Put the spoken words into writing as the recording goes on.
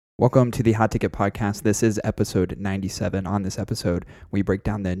Welcome to the Hot Ticket Podcast. This is episode 97. On this episode, we break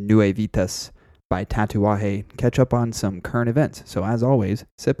down the Nuevitas by Tatuaje, catch up on some current events. So as always,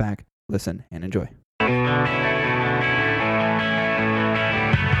 sit back, listen, and enjoy.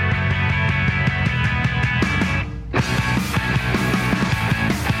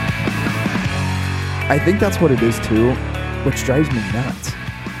 I think that's what it is too, which drives me nuts.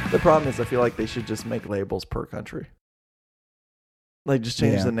 The problem is I feel like they should just make labels per country. Like, just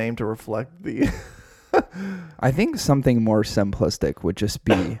change the name to reflect the... I think something more simplistic would just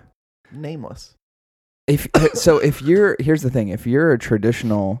be... nameless. Here's the thing. If you're a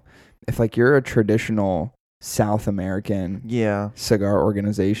traditional South American cigar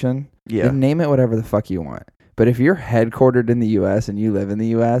organization, then name it whatever the fuck you want. But if you're headquartered in the U.S. and you live in the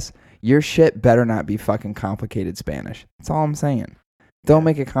U.S., your shit better not be fucking complicated Spanish. That's all I'm saying. Don't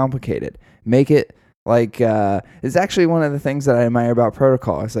make it complicated. Make it... it's actually one of the things that I admire about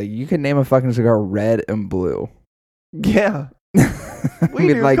Protocol. It's like, you can name a fucking cigar red and blue. Yeah. We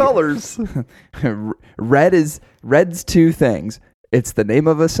do colors. Red's two things. It's the name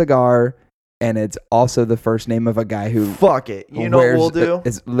of a cigar, and it's also the first name of a guy who... Fuck it. You know what we'll do?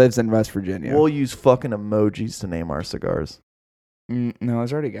 Lives in West Virginia. We'll use fucking emojis to name our cigars. No,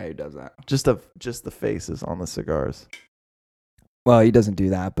 there's already a guy who does that. Just the faces on the cigars. Well, he doesn't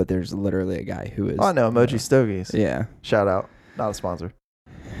do that, but there's literally a guy who is... Oh, I know, Emoji Stogies. Yeah. Shout out. Not a sponsor.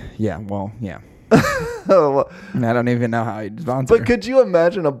 Yeah, well, yeah. I don't even know how he'd sponsor. But could you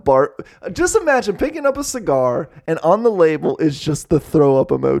imagine just imagine picking up a cigar and on the label is just the throw up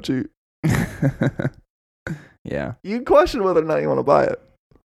emoji. Yeah. You'd question whether or not you want to buy it.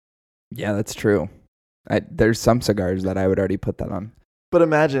 Yeah, that's true. There's some cigars that I would already put that on. But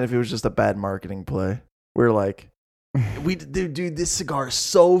imagine if it was just a bad marketing play. We're like... dude, this cigar is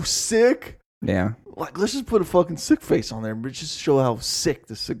so sick. Yeah. Like, let's just put a fucking sick face on there, but just show how sick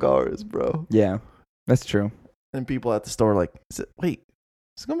the cigar is, bro. Yeah, that's true. And people at the store are like, wait,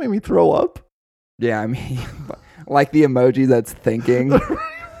 it's gonna make me throw up? Yeah, I mean, like the emoji that's thinking,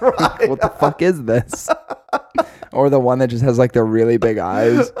 right. What the fuck is this? Or the one that just has like the really big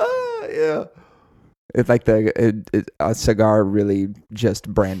eyes. Yeah. It's like a cigar really just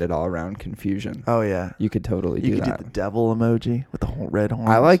branded all around confusion. Oh, yeah. You could totally do that. You could do the devil emoji with the whole red horns.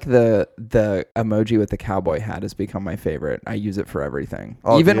 I like the emoji with the cowboy hat has become my favorite. I use it for everything.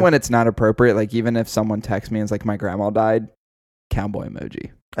 Oh, even when it's not appropriate, like even if someone texts me and it's like, my grandma died, cowboy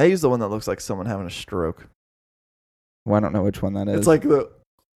emoji. I use the one that looks like someone having a stroke. Well, I don't know which one that is. It's like the...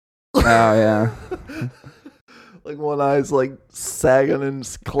 Oh, yeah. Like one eye's like sagging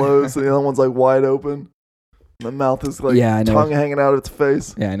and closed, and the other one's like wide open. The mouth is like tongue hanging out of its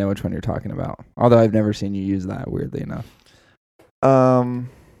face. Yeah, I know which one you're talking about. Although I've never seen you use that, weirdly enough.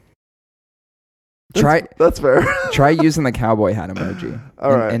 That's fair. Try using the cowboy hat emoji.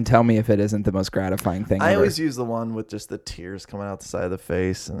 All right. And tell me if it isn't the most gratifying thing I ever. always use the one with just the tears coming out the side of the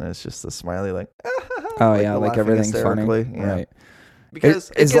face, and it's just the smiley like... Oh, yeah, like everything's funny. Yeah. Right.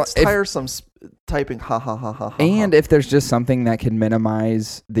 Because it gets tiresome typing ha ha ha ha ha. And if there's just something that can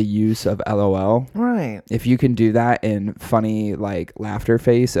minimize the use of LOL, right? If you can do that in funny like laughter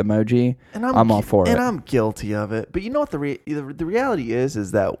face emoji, I'm all for it. And I'm guilty of it. But you know what the reality is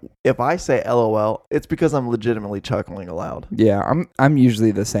that if I say LOL, it's because I'm legitimately chuckling aloud. Yeah, I'm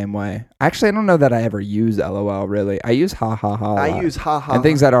usually the same way. Actually, I don't know that I ever use LOL really. I use ha ha ha. I use ha ha and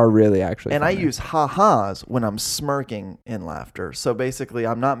things that are really actually. And funny. I use ha ha's when I'm smirking in laughter. So basically,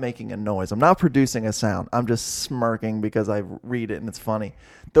 I'm not making a noise. I'm not producing a sound. I'm just smirking because I read it and it's funny.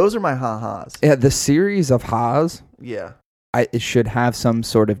 Those are my ha-has. Yeah, the series of ha's, yeah, it should have some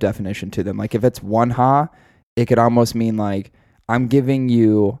sort of definition to them. Like if it's one ha, it could almost mean like I'm giving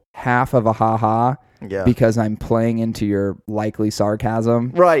you half of a ha-ha because I'm playing into your likely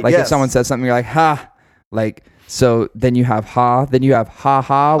sarcasm. Right, Like if someone says something, you're like, ha, like... So then you have ha, then you have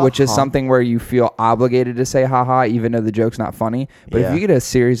ha-ha, which is something where you feel obligated to say ha-ha, even though the joke's not funny. But if you get a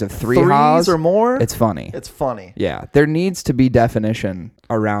series of three ha's or more, it's funny. It's funny. Yeah. There needs to be definition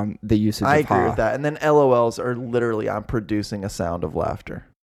around the usage of ha. I agree with that. And then LOLs are literally, I'm producing a sound of laughter.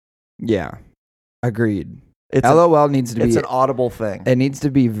 Yeah. Agreed. LOL needs to be... It's an audible thing. It needs to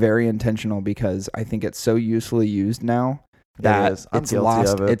be very intentional because I think it's so usefully used now that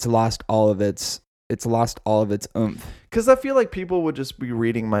it's lost all of its oomph. Because I feel like people would just be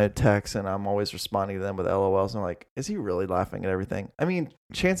reading my texts and I'm always responding to them with LOLs. And I'm like, is he really laughing at everything? I mean,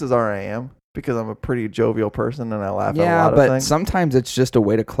 chances are I am because I'm a pretty jovial person and I laugh at a lot of things. Yeah, but sometimes it's just a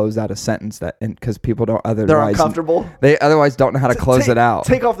way to close out a sentence because people don't otherwise... They're uncomfortable. They otherwise don't know how to close it out.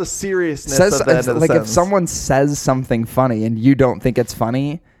 Take off the seriousness of the end of the like sentence. If someone says something funny and you don't think it's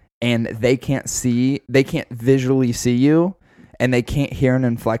funny and they can't visually see you and they can't hear an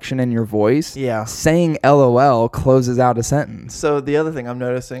inflection in your voice, yeah, saying LOL closes out a sentence. So the other thing I'm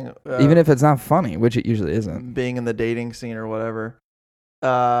noticing, even if it's not funny, which it usually isn't, being in the dating scene or whatever,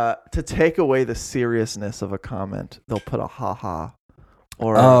 to take away the seriousness of a comment, they'll put a haha.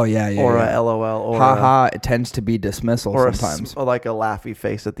 Or or a LOL or haha. It tends to be dismissal or sometimes, or like a laughy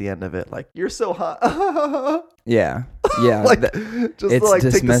face at the end of it, like you're so hot. yeah. Like just to like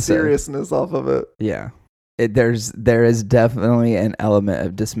take the seriousness off of it. Yeah, there is definitely an element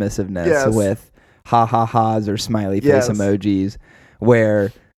of dismissiveness with ha ha ha's or smiley face emojis,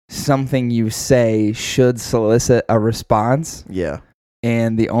 where something you say should solicit a response. Yeah.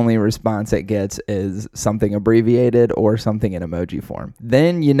 And the only response it gets is something abbreviated or something in emoji form.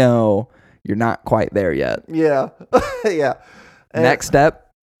 Then you know you're not quite there yet. Yeah. Yeah. Next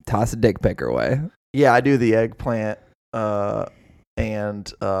step, toss a dick pic her way. Yeah, I do the eggplant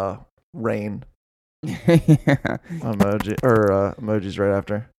and rain emoji or emojis right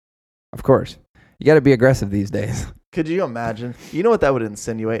after. Of course. You got to be aggressive these days. Could you imagine? You know what that would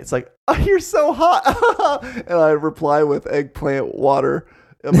insinuate? It's like, oh, you're so hot. And I reply with eggplant water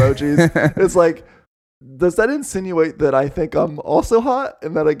emojis. It's like, does that insinuate that I think I'm also hot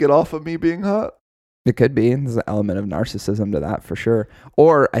and that I get off of me being hot? It could be. There's an element of narcissism to that for sure.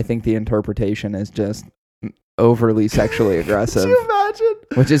 Or I think the interpretation is just overly sexually aggressive. Could you imagine?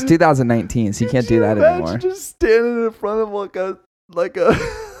 Which is 2019, so you can't do that anymore. Just standing in front of like a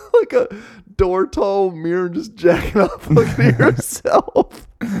door tall mirror, just jacking off, looking at yourself.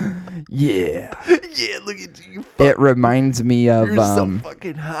 Yeah, look at you. It reminds me of you're so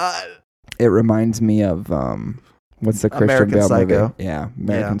fucking hot. It reminds me of what's the Christian American Bale Psycho movie? Yeah,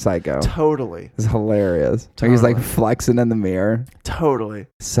 American Psycho. Totally, it's hilarious. Totally. He's like flexing in the mirror. Totally,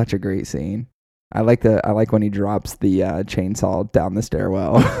 such a great scene. I like when he drops the chainsaw down the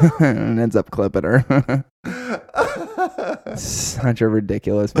stairwell and ends up clipping her. Such a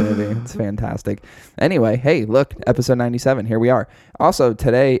ridiculous movie. It's fantastic. Anyway, hey, look, episode 97. Here we are. Also,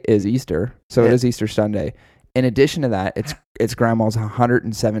 today is Easter, so it is Easter Sunday. In addition to that, it's Grandma's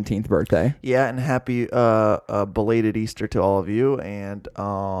 117th birthday. Yeah, and happy belated Easter to all of you, and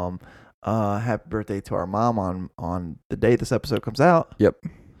happy birthday to our mom on the day this episode comes out. Yep.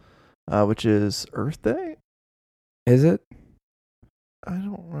 Which is Earth Day? Is it? I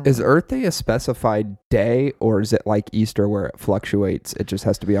don't remember. Is Earth Day a specified day, or is it like Easter where it fluctuates? It just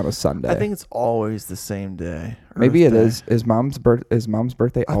has to be on a Sunday. I think it's always the same day. Maybe it is. Is mom's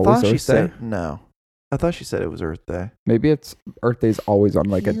birthday always Earth Day? No. I thought she said it was Earth Day. Maybe it's Earth Day's always on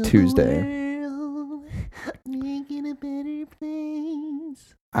like a Tuesday.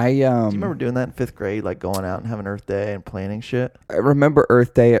 Do you remember doing that in 5th grade, like going out and having Earth Day and planning shit? I remember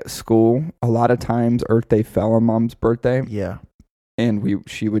Earth Day at school. A lot of times Earth Day fell on Mom's birthday. Yeah. And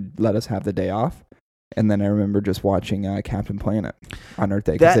she would let us have the day off. And then I remember just watching Captain Planet on Earth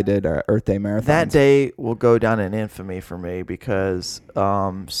Day because they did Earth Day marathons. That day will go down in infamy for me because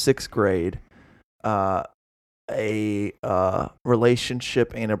 6th grade, a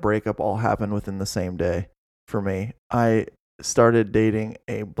relationship and a breakup all happened within the same day for me. I started dating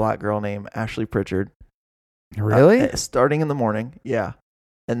a black girl named Ashley Pritchard. Really? Starting in the morning, yeah.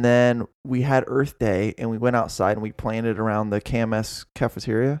 And then we had Earth Day, and we went outside and we planted around the KMS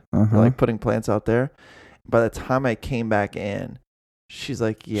cafeteria. We're like putting plants out there. By the time I came back in, she's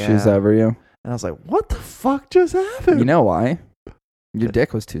like, yeah. She's over you. And I was like, what the fuck just happened? You know why? Your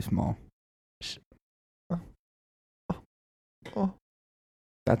dick was too small.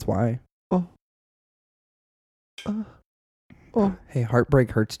 That's why. Hey,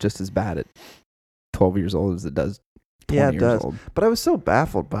 heartbreak hurts just as bad at 12 years old as it does 20 years old. But I was so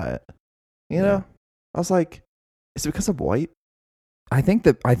baffled by it. You know? I was like, is it because I'm white?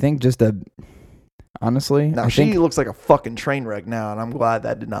 Honestly. Now, she looks like a fucking train wreck now, and I'm glad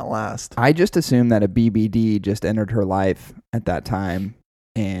that did not last. I just assumed that a BBD just entered her life at that time,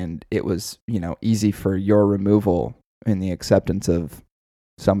 and it was, easy for your removal in the acceptance of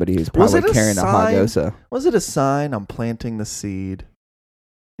somebody who's probably carrying a Hagosa. Was it a sign I'm planting the seed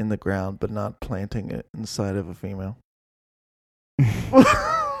in the ground, but not planting it inside of a female?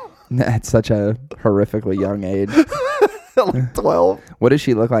 At such a horrifically young age. Like 12. What does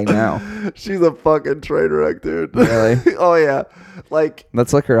she look like now? She's a fucking train wreck, dude. Really? Oh, yeah. Like,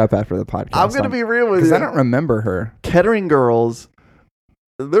 let's look her up after the podcast. I'm going to be real with you. Because I don't remember her. Kettering girls,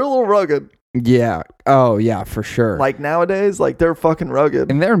 they're a little rugged. Yeah. Oh, yeah, for sure. Like nowadays, like they're fucking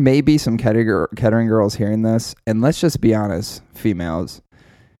rugged. And there may be some Kettering girls hearing this. And let's just be honest, females,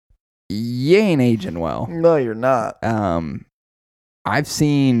 you ain't aging well. No, you're not. I've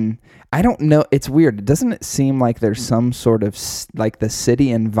seen, I don't know, it's weird. Doesn't it seem like there's some sort of, like the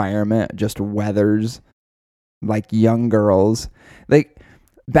city environment just weathers like young girls. Like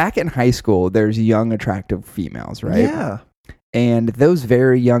back in high school, there's young, attractive females, right? Yeah. And those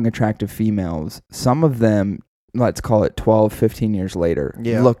very young, attractive females, some of them, let's call it 12, 15 years later,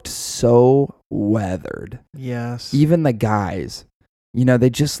 looked so weathered. Yes. Even the guys, they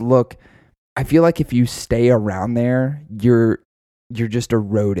just look, I feel like if you stay around there, you're just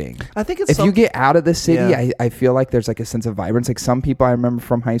eroding. I think it's if you get out of the city, I feel like there's like a sense of vibrance. Like some people I remember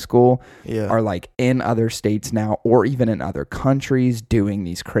from high school are like in other states now, or even in other countries doing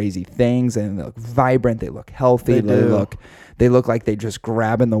these crazy things, and they look vibrant, they look healthy, they look like they just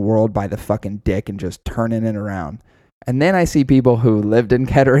grabbing the world by the fucking dick and just turning it around. And then I see people who lived in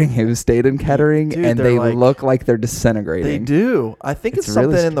Kettering, who stayed in Kettering, and they look like they're disintegrating. They do. I think it's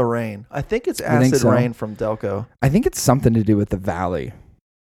something really in the rain. I think it's acid rain from Delco. I think it's something to do with the valley.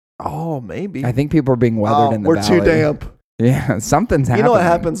 Oh, maybe. I think people are being weathered in the valley. We're too damp. Yeah, something's happening. You know what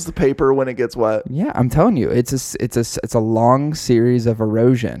happens to paper when it gets wet? Yeah, I'm telling you, it's a long series of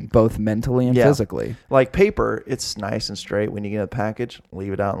erosion, both mentally and physically. Like paper, it's nice and straight when you get a package.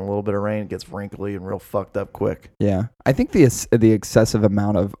 Leave it out in a little bit of rain, it gets wrinkly and real fucked up quick. Yeah, I think the excessive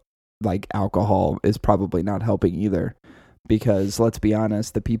amount of like alcohol is probably not helping either, because let's be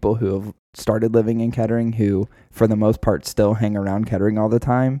honest, the people who have started living in Kettering, who for the most part still hang around Kettering all the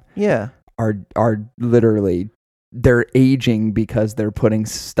time, are literally. They're aging because they're putting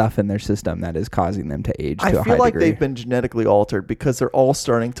stuff in their system that is causing them to age to a high degree. I feel like they've been genetically altered because they're all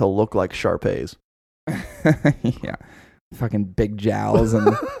starting to look like Shar-Peis. Yeah. Fucking big jowls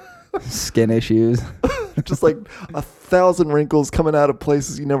and skin issues. Just like 1,000 wrinkles coming out of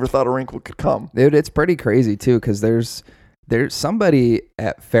places you never thought a wrinkle could come. Dude, it's pretty crazy too, because there's somebody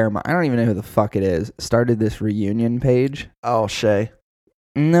at Fairmont, I don't even know who the fuck it is, started this reunion page. Oh, Shay.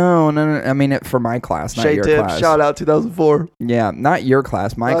 No. I mean, for my class, not your class. Shout out 2004. Yeah, not your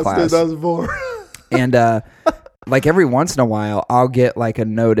class, my class. 2004. And like every once in a while, I'll get like a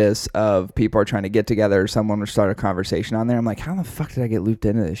notice of people are trying to get together, or someone will start a conversation on there. I'm like, how the fuck did I get looped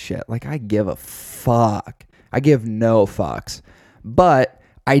into this shit? Like, I give a fuck. I give no fucks. But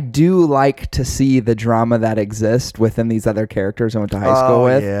I do like to see the drama that exists within these other characters I went to high school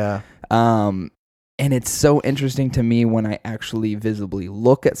with. Yeah. And it's so interesting to me when I actually visibly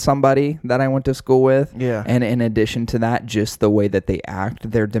look at somebody that I went to school with. Yeah. And in addition to that, just the way that they act,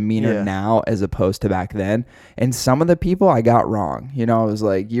 their demeanor now as opposed to back then. And some of the people I got wrong. I was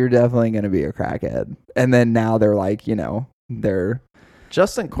like, you're definitely going to be a crackhead. And then now they're like, they're...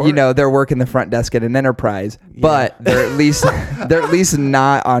 Justin Court. They're working the front desk at an enterprise, but they're at least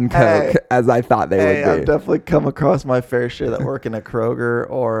not on coke as I thought they would be. I've definitely come across my fair share that work in a Kroger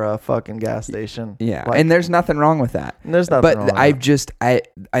or a fucking gas station. Yeah, and there's nothing wrong with that. There's nothing wrong with that.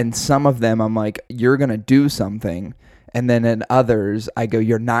 And some of them, I'm like, you're gonna do something. And then in others, I go,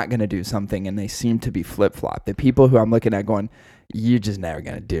 you're not going to do something. And they seem to be flip-flop. The people who I'm looking at going, you're just never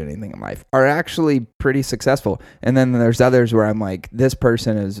going to do anything in life, are actually pretty successful. And then there's others where I'm like, this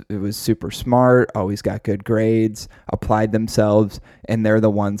person was super smart, always got good grades, applied themselves, and they're the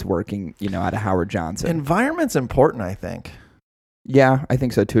ones working, out of Howard Johnson. Environment's important, I think. Yeah, I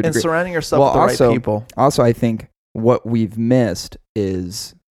think so too. And surrounding yourself with the right people. Also, I think what we've missed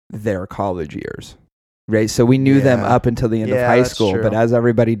is their college years. Right, so we knew them up until the end of high school, but as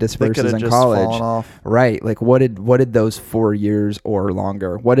everybody disperses in college, right? Like, what did those 4 years or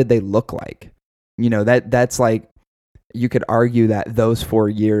longer? What did they look like? That's like, you could argue that those 4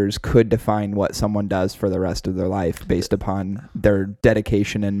 years could define what someone does for the rest of their life based upon their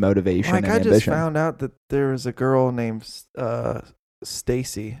dedication and motivation and ambition. I just found out that there is a girl named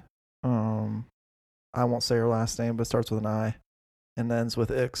Stacy. I won't say her last name, but it starts with an I and ends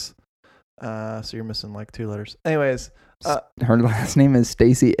with X. So you're missing like 2 letters. Anyways, her last name is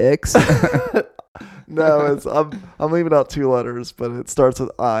Stacy X. No, I'm leaving out 2 letters, but it starts with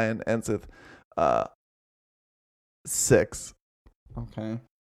I and ends with 6. Okay.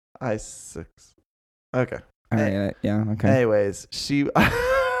 I-6. Okay. All right. Yeah. Okay. Anyways,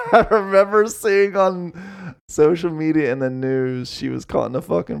 I remember seeing on social media and the news she was caught in a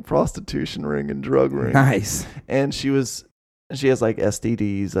fucking prostitution ring and drug ring. Nice. And she has like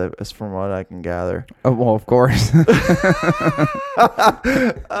STDs, as from what I can gather. Oh, well, of course.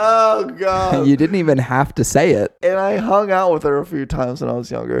 Oh, God. You didn't even have to say it. And I hung out with her a few times when I was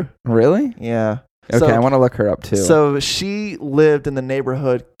younger. Really? Yeah. Okay, I want to look her up too. So she lived in the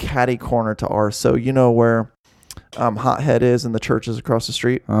neighborhood catty corner to ours. So you know where Hothead is and the church is across the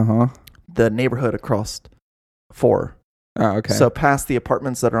street? Uh-huh. The neighborhood across 4. Oh, okay. So past the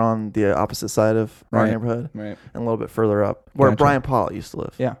apartments that are on the opposite side of our neighborhood, right, and a little bit further up, where Gotcha. Brian Pollitt used to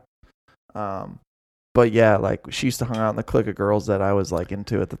live. Yeah. But yeah, like she used to hang out in the clique of girls that I was like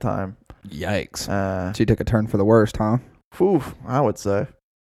into at the time. Yikes. She took a turn for the worst, huh? Oof, I would say.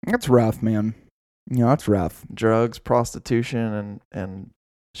 That's rough, man. It's rough. Drugs, prostitution, and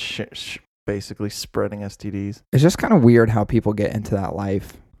basically spreading STDs. It's just kind of weird how people get into that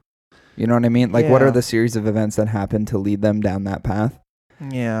life. You know what I mean? Like, what are the series of events that happen to lead them down that path?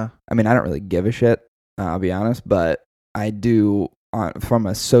 Yeah. I mean, I don't really give a shit, I'll be honest, but I do, from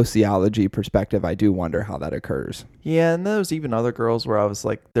a sociology perspective, I do wonder how that occurs. Yeah, and there's even other girls where I was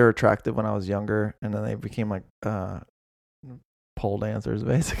like, they're attractive when I was younger, and then they became like pole dancers,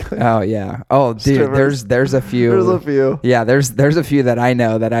 basically. Oh, yeah. Oh, dude, there's a few. There's a few. Yeah, there's a few that I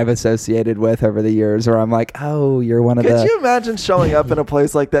know that I've associated with over the years where I'm like, oh, you're one of Could you imagine showing up in a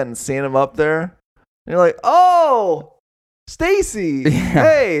place like that and seeing them up there? And you're like, oh, Stacy,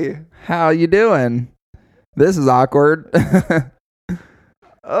 hey. How you doing? This is awkward.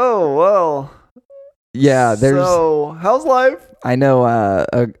 Oh, well. Yeah, So, how's life? I know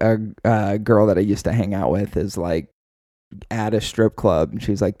a girl that I used to hang out with is like at a strip club, and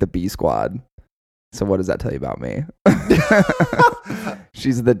she's like the B squad. So what does that tell you about me?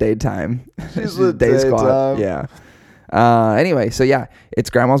 She's the daytime. She's the day squad. Yeah. Anyway, so yeah, it's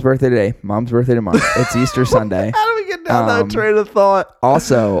grandma's birthday today. Mom's birthday tomorrow. It's Easter Sunday. How do we get down that train of thought?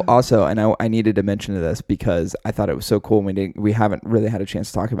 Also, and I needed to mention this because I thought it was so cool. We haven't really had a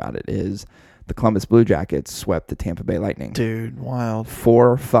chance to talk about it. Is the Columbus Blue Jackets swept the Tampa Bay Lightning? Dude, wild.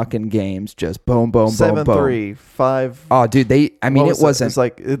 4 fucking games, just boom, boom, boom, boom. 7-3, 5. Oh, dude, it wasn't. It's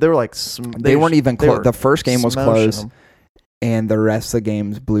like they were like they weren't even close. The first game was close, and the rest of the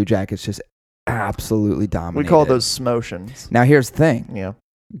games, Blue Jackets just absolutely dominated. We call those smotions. Now here's the thing. Yeah.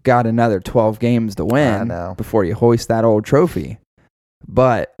 Got another 12 games to win before you hoist that old trophy.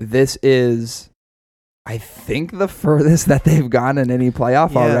 But this is, I think, the furthest that they've gone in any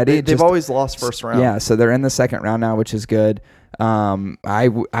playoff already. They've always lost first round. Yeah, so they're in the second round now, which is good. I'm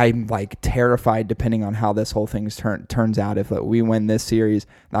like terrified depending on how this whole thing turns out. If we win this series,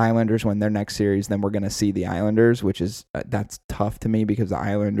 the Islanders win their next series, then we're going to see the Islanders, which is that's tough to me because the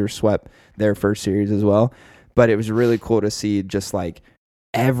Islanders swept their first series as well. But it was really cool to see just like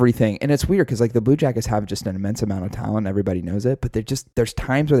everything. And it's weird because like the Blue Jackets have just an immense amount of talent. Everybody knows it, but there's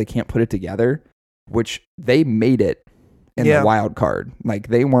times where they can't put it together, which they made it in the wild card. Like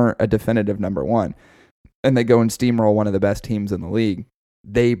they weren't a definitive number one. And they go and steamroll one of the best teams in the league.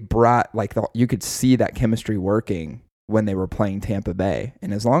 They brought you could see that chemistry working when they were playing Tampa Bay.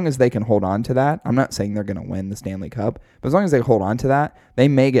 And as long as they can hold on to that, I'm not saying they're going to win the Stanley Cup, but as long as they hold on to that, they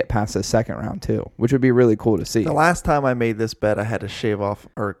may get past the second round too, which would be really cool to see. The last time I made this bet, I had to shave off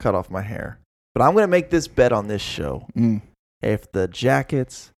or cut off my hair. But I'm going to make this bet on this show. If the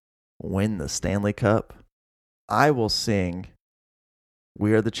Jackets win the Stanley Cup, I will sing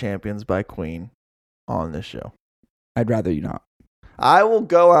 "We Are the Champions" by Queen on this show. I'd rather you not. I will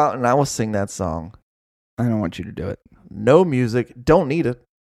go out and I will sing that song. I don't want you to do it. No music. Don't need it.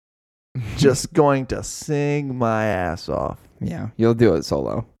 Just going to sing my ass off. Yeah, you'll do it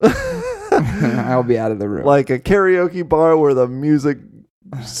solo. I'll be out of the room. Like a karaoke bar where the music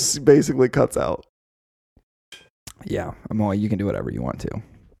basically cuts out. Yeah, you can do whatever you want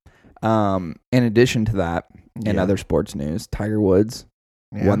to. In addition to that, in other sports news, Tiger Woods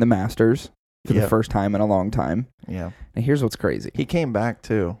won the Masters for the first time in a long time. Yeah. And here's what's crazy. He came back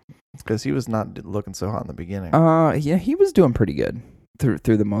too, because he was not looking so hot in the beginning. Yeah, he was doing pretty good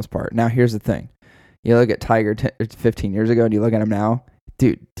through the most part. Now, here's the thing. You look at Tiger 15 years ago and you look at him now,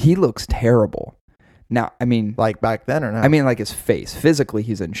 dude, he looks terrible. Now, I mean... Like back then or not? I mean, like his face. Physically,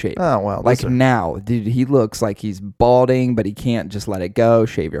 he's in shape. Oh, well. Like now, dude, he looks like he's balding, but he can't just let it go,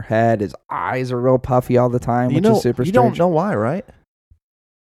 shave your head. His eyes are real puffy all the time, which is super strange. You don't know why, right?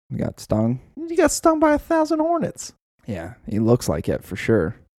 He got stung. He got stung by 1,000 hornets. Yeah, he looks like it for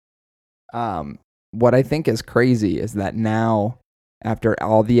sure. What I think is crazy is that now, after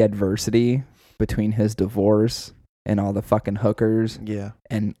all the adversity between his divorce and all the fucking hookers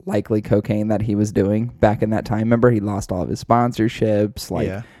and likely cocaine that he was doing back in that time, remember he lost all of his sponsorships,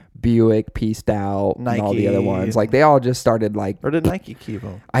 like Buick, Peaced Out, Nike, and all the other ones. Like they all just started like... Or did Nike keep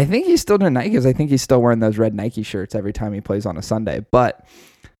him? I think he's still doing Nike because I think he's still wearing those red Nike shirts every time he plays on a Sunday. But...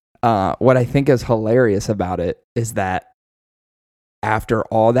 what I think is hilarious about it is that after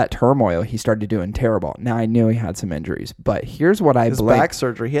all that turmoil, he started doing terrible. Now, I knew he had some injuries, but here's what I believe. His back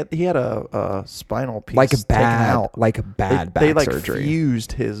surgery, he had a spinal piece taken out. Like a bad back surgery. They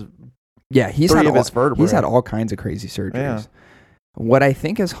fused his his vertebrae. He's had all kinds of crazy surgeries. Yeah. What I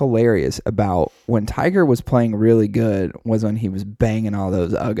think is hilarious about when Tiger was playing really good was when he was banging all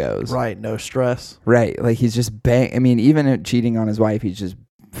those uggos. Right, no stress. Right, like he's just I mean, even cheating on his wife, he's just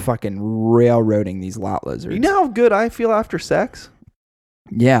fucking railroading these lot lizards. You know how good I feel after sex?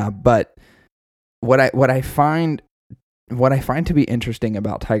 Yeah, but what I find to be interesting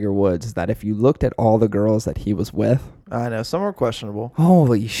about Tiger Woods is that if you looked at all the girls that he was with, I know some are questionable.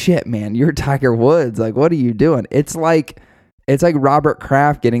 Holy shit, man! You're Tiger Woods. Like, what are you doing? It's like Robert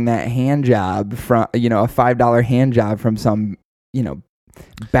Kraft getting that hand job from a $5 hand job from some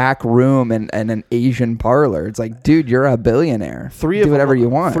back room and an Asian parlor. It's like, dude, you're a billionaire. Do whatever you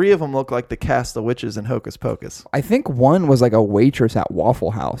want. 3 of them look like the cast of witches in Hocus Pocus. I think one was like a waitress at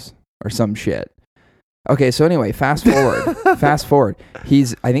Waffle House or some shit. Okay, so anyway, fast forward. I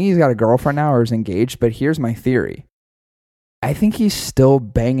think he's got a girlfriend now or is engaged, but here's my theory. I think he's still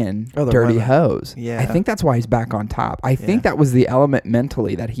banging dirty hoes. Yeah. I think that's why he's back on top. I think that was the element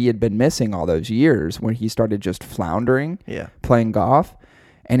mentally that he had been missing all those years when he started just floundering, playing golf.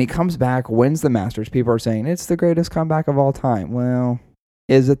 And he comes back, wins the Masters. People are saying it's the greatest comeback of all time. Well,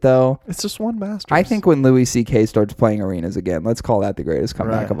 is it though? It's just one Masters. I think when Louis C.K. starts playing arenas again, let's call that the greatest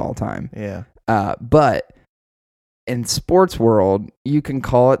comeback of all time. Yeah. But in sports world, you can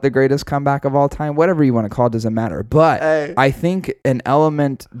call it the greatest comeback of all time. Whatever you want to call it doesn't matter. But I think an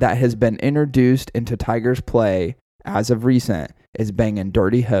element that has been introduced into Tiger's play as of recent is banging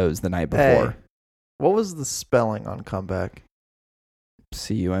dirty hoes the night before. Hey, what was the spelling on comeback?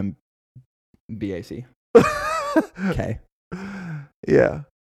 CUMBAC. Okay. Yeah.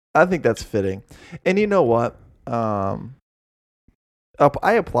 I think that's fitting. And you know what? I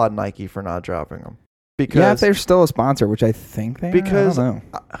applaud Nike for not dropping them. Because if they're still a sponsor, which I think they are. Because, I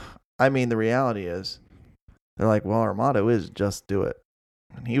don't know. I mean, the reality is, they're like, well, our motto is just do it.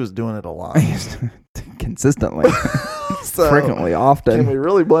 And he was doing it a lot. Consistently. Frequently, often. Can we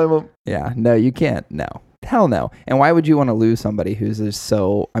really blame him? Yeah. No, you can't. No. Hell no. And why would you want to lose somebody who's just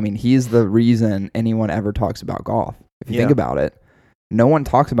so... I mean, he's the reason anyone ever talks about golf. If you think about it, no one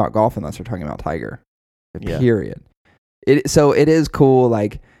talks about golf unless they're talking about Tiger. Period. So it is cool,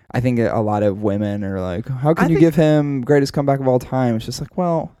 like... I think a lot of women are like, how can you give him greatest comeback of all time? It's just like,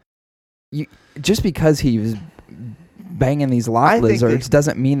 well, just because he was banging these lot lizards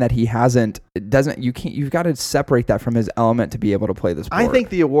doesn't mean that he hasn't. You've got to separate that from his element to be able to play the sport. I think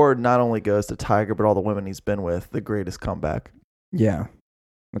the award not only goes to Tiger, but all the women he's been with, the greatest comeback. Yeah.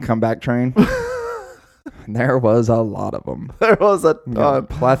 The comeback train. There was a lot of them. There was a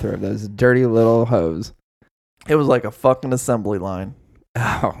plethora of those dirty little hoes. It was like a fucking assembly line.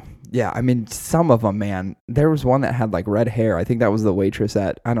 Oh, yeah. I mean, some of them, man. There was one that had like red hair. I think that was the waitress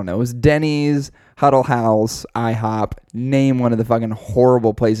at, I don't know, it was Denny's, Huddle House, IHOP. Name one of the fucking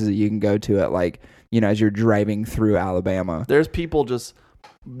horrible places that you can go to at like, as you're driving through Alabama. There's people just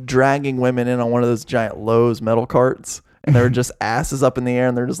dragging women in on one of those giant Lowe's metal carts. And they're just asses up in the air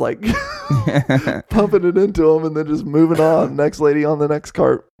and they're just like pumping it into them and then just moving on. Next lady on the next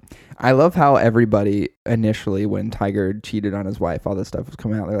cart. I love how everybody initially, when Tiger cheated on his wife, all this stuff was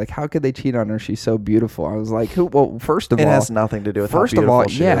coming out. They're like, how could they cheat on her? She's so beautiful. I was like, who? Well, first of all, it has nothing to do with how beautiful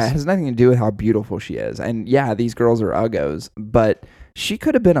she is. Yeah, it has nothing to do with how beautiful she is. And yeah, these girls are uggos, but she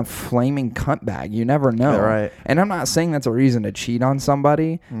could have been a flaming cunt bag. You never know. Yeah, right. And I'm not saying that's a reason to cheat on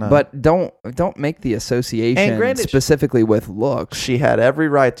somebody, but don't make the association specifically with looks. She had every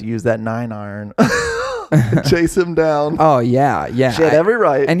right to use that 9-iron. Chase him down. Oh, yeah. She had every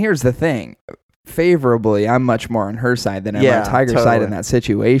right. And here's the thing. Favorably, I'm much more on her side than I'm on Tiger's side in that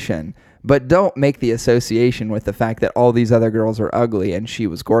situation. But don't make the association with the fact that all these other girls are ugly and she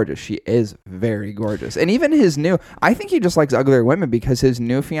was gorgeous. She is very gorgeous. And even I think he just likes uglier women because his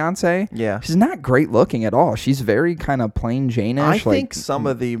new fiance, she's not great looking at all. She's very kind of plain Jane-ish. I think some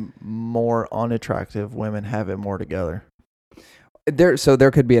of the more unattractive women have it more together. So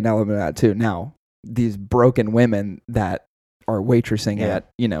there could be an element of that too. Now, these broken women that are waitressing at,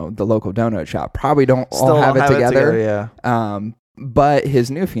 the local donut shop probably don't all have it together. But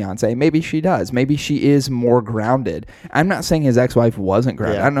his new fiance, maybe she does. Maybe she is more grounded. I'm not saying his ex-wife wasn't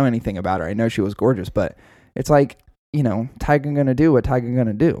grounded. I don't know anything about her. I know she was gorgeous, but it's like, Tiger gonna do what Tiger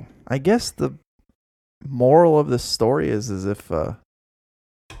gonna do. I guess the moral of this story is if a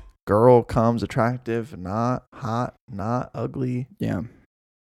girl comes attractive, not hot, not ugly,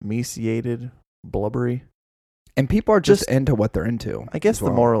 emaciated, blubbery, and people are just into what they're into. I guess the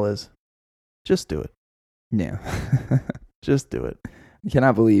moral is just do it. Yeah. Just do it. I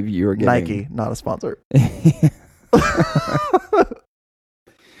cannot believe you were giving... Nike, not a sponsor.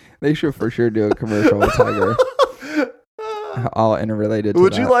 They should for sure do a commercial with Tiger. All interrelated to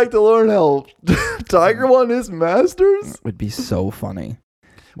Would you like to learn how Tiger won his Masters? Would be so funny.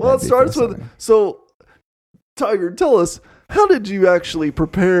 Well, it starts with... So, Tiger, tell us, how did you actually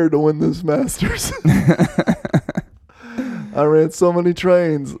prepare to win this Masters? I ran so many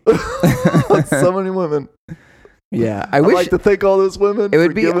trains. So many women. Yeah, I'd like to thank all those women.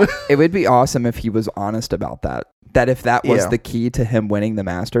 It would be awesome if he was honest about that. That if that was the key to him winning the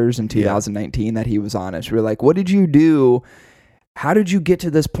Masters in 2019, that he was honest. We're like, what did you do? How did you get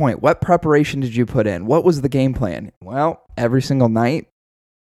to this point? What preparation did you put in? What was the game plan? Well, every single night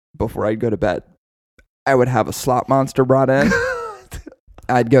before I'd go to bed, I would have a slot monster brought in.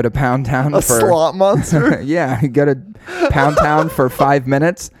 I'd go to Pound Town for... A slot monster? Yeah, I'd go to Pound Town for 5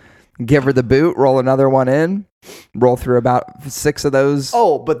 minutes, give her the boot, roll another one in, roll through about 6 of those.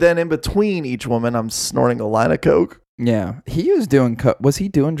 Oh, but then in between each woman, I'm snorting a line of coke. Yeah. He was doing... Was he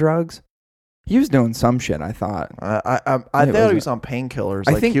doing drugs? He was doing some shit, I thought. I thought he was on painkillers.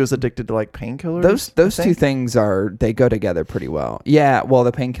 I think he was addicted to like painkillers. Those two things they go together pretty well. Yeah, well,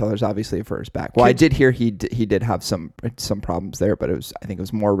 the painkillers obviously for his back. Well, I did hear he did have some problems there, but I think it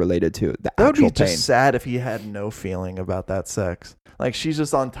was more related to the actual pain. That would be just sad if he had no feeling about that sex. Like she's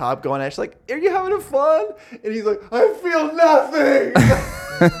just on top going at, she's like, "Are you having fun?" And he's like, "I feel nothing."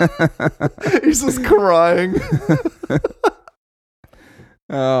 He's just crying.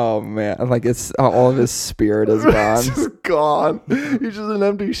 Oh man, like it's all of his spirit is gone. It's just gone. He's just an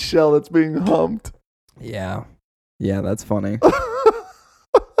empty shell that's being humped. Yeah, that's funny.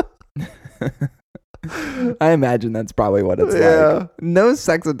 I imagine that's probably what it's like. No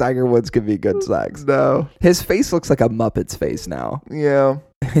sex with Tiger Woods could be good sex. No, his face looks like a Muppet's face now. Yeah,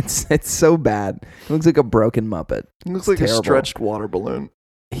 it's so bad. It looks like a broken Muppet. It looks like terrible. A stretched water balloon.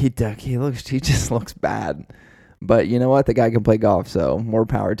 He just looks bad. But you know what? The guy can play golf, so more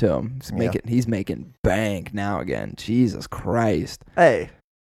power to him. He's making bank now again. Jesus Christ. Hey,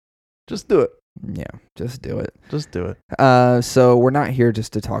 just do it. Yeah, just do it. Just do it. So we're not here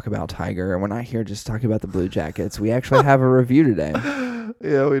just to talk about Tiger, and we're not here just to talk about the Blue Jackets. We actually have a review today.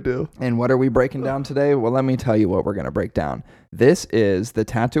 Yeah, we do. And what are we breaking down today? Well, let me tell you what we're going to break down. This is the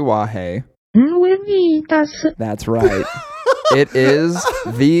Tatuaje. Nuevitas. That's right. It is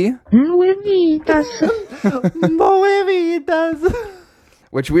the Nuevitas.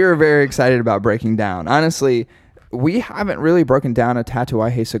 Which we were very excited about breaking down. Honestly, we haven't really broken down a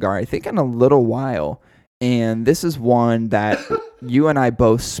Tatuaje cigar, I think, in a little while. And this is one that you and I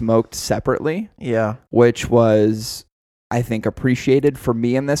both smoked separately. Yeah. Which was, I think, appreciated for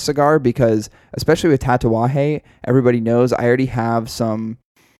me in this cigar because, especially with Tatuaje, everybody knows I already have some...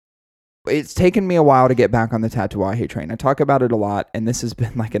 It's taken me a while to get back on the Tatuaje train. I talk about it a lot, and this has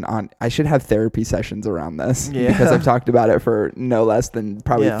been like I should have therapy sessions around this because I've talked about it for no less than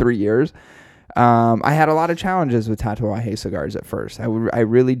probably 3 years. I had a lot of challenges with Tatuaje cigars at first. I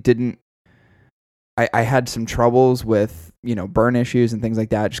really didn't. I had some troubles with, burn issues and things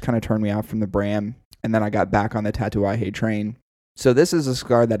like that. It just kind of turned me off from the brand, and then I got back on the Tatuaje train. So this is a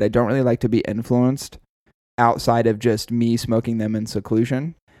cigar that I don't really like to be influenced outside of just me smoking them in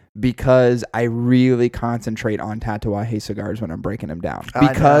seclusion. Because I really concentrate on Tatuaje cigars when I'm breaking them down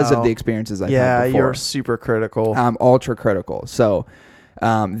because of the experiences I've had before. Yeah, you're super critical. I'm ultra critical. So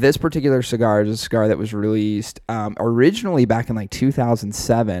this particular cigar is a cigar that was released originally back in like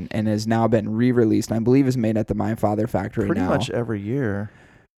 2007 and has now been re-released. And I believe is made at the My Father factory pretty now. Much every year.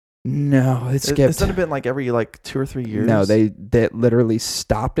 No, it skipped. It's not been like every 2 or 3 years. No, they literally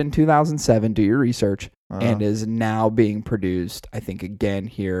stopped in 2007. Do your research. And is now being produced, I think, again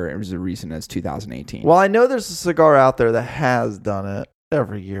here as recent as 2018. Well, I know there's a cigar out there that has done it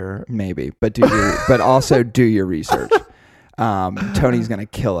every year. Maybe, but also do your research. Tony's gonna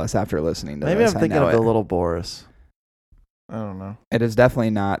kill us after listening to this. Maybe I'm thinking of the Little Boris. I don't know. It is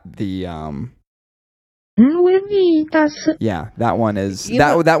definitely not the Nuevitas. Yeah, that one is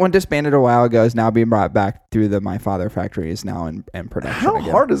that one disbanded a while ago. Is now being brought back through the My Father factory. Is now in production. How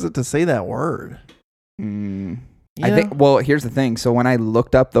again. hard is it to say that word? I think, well, here's the thing. So when I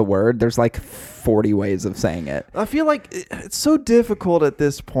looked up the word, there's like 40 ways of saying it. I feel like it's so difficult at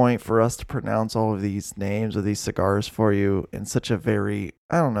this point for us to pronounce all of these names of these cigars for you in such a very,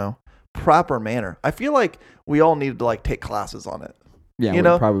 I don't know, proper manner. I feel like we all need to take classes on it. Yeah, we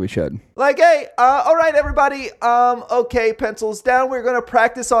probably should. Hey, all right, everybody. Okay, pencils down. We're going to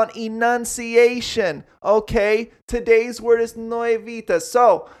practice on enunciation. Okay, today's word is Nuevitas.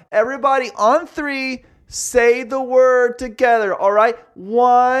 So everybody on 3, say the word together. All right,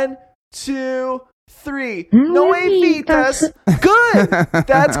 1, 2, 3. Nuevitas. Good.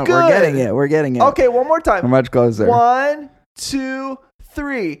 That's good. We're getting it. Okay, one more time. We're much closer. 1, 2,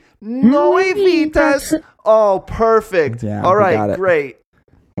 3. Nuevitas. Oh, perfect. Yeah, all right, great.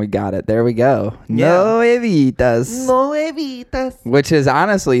 We got it. There we go. Yeah. Nuevitas. Nuevitas. Which is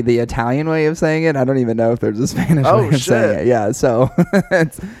honestly the Italian way of saying it. I don't even know if there's a Spanish way of saying it. Yeah, so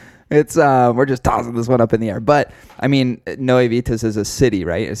It's we're just tossing this one up in the air. But I mean, Nuevitas is a city,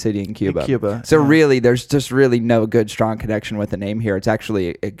 right? A city in Cuba. In Cuba. So really, there's just really no good, strong connection with the name here. It's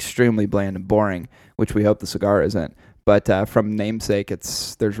actually extremely bland and boring, which we hope the cigar isn't. But from namesake,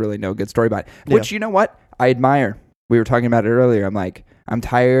 there's really no good story behind it. Which, you know what? I admire. We were talking about it earlier. I'm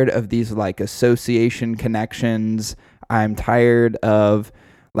tired of these like association connections. I'm tired of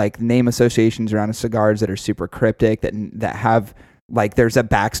like name associations around cigars that are super cryptic, that have like there's a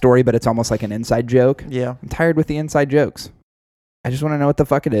backstory, but it's almost like an inside joke. Yeah. I'm tired with the inside jokes. I just want to know what the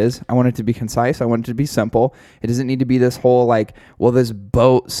fuck it is. I want it to be concise. I want it to be simple. It doesn't need to be this whole like, well, this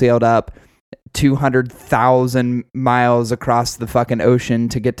boat sailed up 200,000 miles across the fucking ocean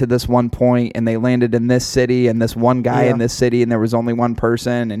to get to this one point, and they landed in this city, and this one guy in this city, and there was only one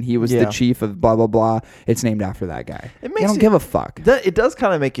person, and he was the chief of blah blah blah. It's named after that guy. I don't give a fuck. It does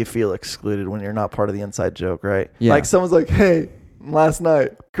kind of make you feel excluded when you're not part of the inside joke, right? Yeah. Like someone's like, "Hey, last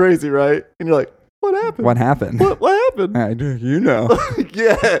night, crazy, right?" And you're like, "What happened? What happened? What happened?" I do, you know.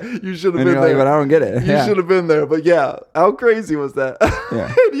 Yeah, you should have been there. there. But I don't get it. You should have been there. But yeah, how crazy was that?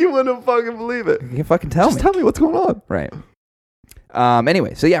 Yeah. You wouldn't fucking believe it. You can fucking tell me. Just tell me what's going on. Right.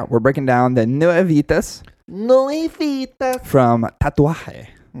 Anyway, so yeah, we're breaking down the Nuevitas from Tatuaje.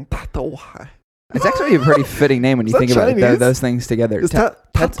 Tatuaje. It's actually a pretty fitting name when you think about it, those things together. It's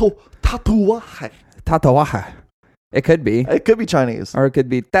Tatuaje. Tatuaje. It could be. It could be Chinese. Or it could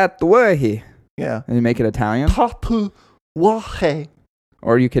be Tatuaje. Yeah. And you make it Italian. Tatuaje.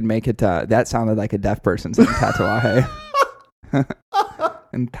 Or you could make it, that sounded like a deaf person saying Tatuaje.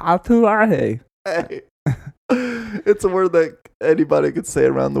 And Tatuaje. Hey. It's a word that anybody could say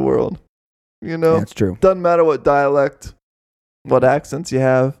around the world. You know? That's true. Doesn't matter what dialect, what accents you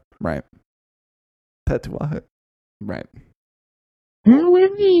have. Right. Tatuaje. Right.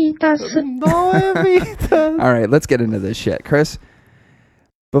 Nuevitas. All right, let's get into this shit. Chris,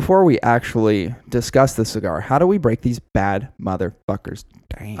 before we actually discuss the cigar, how do we break these bad motherfuckers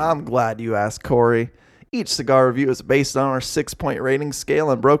down? I'm glad you asked, Corey. Each cigar review is based on our 6-point rating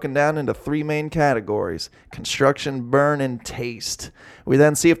scale and broken down into 3 main categories: construction, burn, and taste. We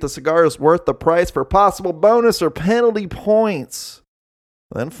then see if the cigar is worth the price for possible bonus or penalty points.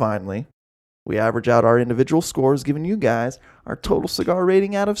 Then finally, we average out our individual scores, giving you guys our total cigar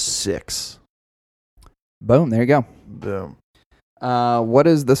rating out of 6. Boom, there you go. Boom. What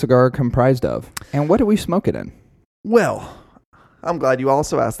is the cigar comprised of? And what do we smoke it in? Well, I'm glad you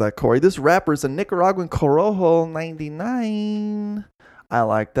also asked that, Corey. This wrapper is a Nicaraguan Corojo 99. I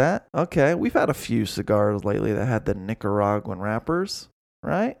like that. Okay, we've had a few cigars lately that had the Nicaraguan wrappers,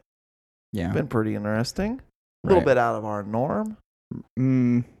 right? Yeah. Been pretty interesting. A little bit out of our norm.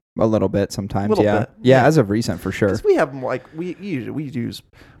 A little bit sometimes, Little yeah. bit. Yeah, as of recent, for sure. We have, like, we use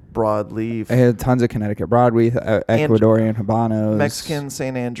broadleaf. I had tons of Connecticut broadleaf, Ecuadorian Habanos. Mexican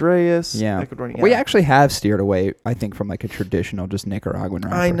San Andreas. Yeah. Ecuadorian, We actually have steered away, I think, from like a traditional just Nicaraguan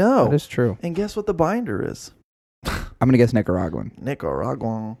wrapper. I know. That is true. And guess what the binder is? I'm going to guess Nicaraguan.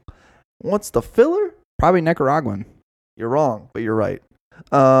 Nicaraguan. What's the filler? Probably Nicaraguan. You're wrong, but you're right.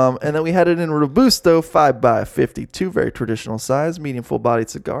 And then we had it in Robusto 5x52, very traditional size, medium full-bodied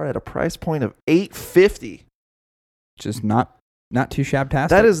cigar at a price point of $8.50. Just not too shabtastic.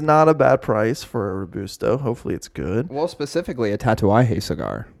 That is not a bad price for a Robusto. Hopefully it's good. Well, specifically a Tatuaje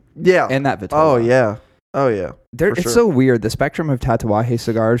cigar. Yeah. And that Vitola. Oh, yeah. Oh, yeah. It's so weird. The spectrum of Tatuaje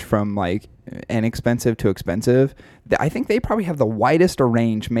cigars from like inexpensive to expensive, I think they probably have the widest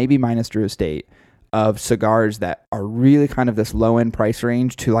range, maybe minus Drew Estate, of cigars that are really kind of this low-end price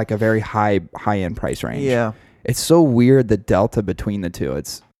range to like a very high-end price range. Yeah. It's so weird, the delta between the two.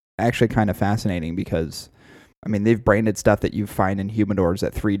 It's actually kind of fascinating because, I mean, they've branded stuff that you find in humidors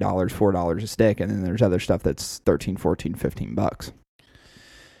at $3, $4 a stick, and then there's other stuff that's $13, $14, $15.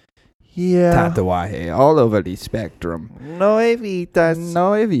 Yeah. Tatuaje, all over the spectrum. Nuevitas.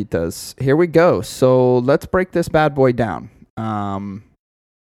 Here we go. So let's break this bad boy down.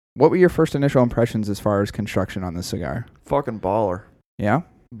 What were your first initial impressions as far as construction on this cigar? Fucking baller. Yeah?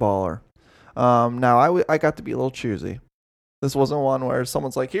 Baller. Now, I got to be a little choosy. This wasn't one where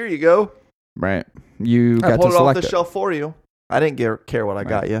someone's like, here you go. Right. You got to select it. I pulled it off the it. shelf for you. I didn't care what I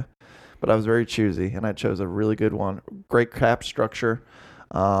got you, but I was very choosy, and I chose a really good one. Great cap structure.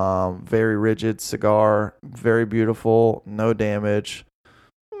 Very rigid cigar. Very beautiful. No damage.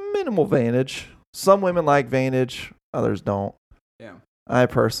 Minimal veinage. Some women like veinage. Others don't. Yeah. I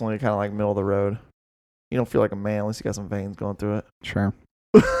personally kind of like middle of the road. You don't feel like a man unless you got some veins going through it. Sure.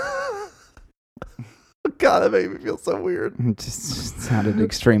 God, that made me feel so weird. It just sounded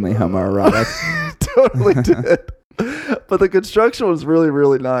extremely homoerotic. Totally did. But the construction was really,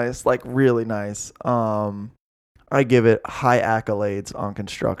 really nice. Like, really nice. I give it high accolades on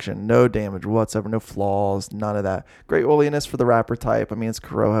construction. No damage whatsoever, no flaws, none of that. Great oiliness for the wrapper type. I mean, it's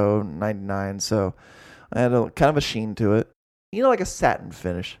Corojo 99, so I had kind of a sheen to it. You know, like a satin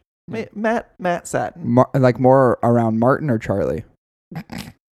finish. Matte satin. Like more around Martin or Charlie?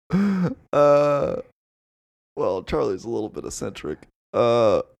 Well, Charlie's a little bit eccentric.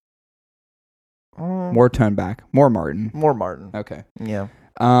 More toned back. More Martin. More Martin. Okay. Yeah.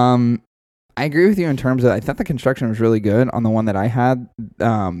 I agree with you in terms of I thought the construction was really good on the one that I had.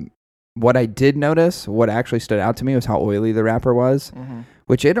 What I did notice, what actually stood out to me was how oily the wrapper was,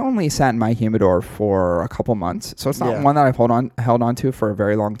 which it only sat in my humidor for a couple months. So it's not one that I've held on to for a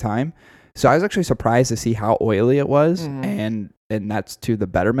very long time. So I was actually surprised to see how oily it was, and that's to the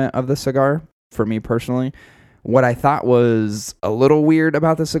betterment of the cigar for me personally. What I thought was a little weird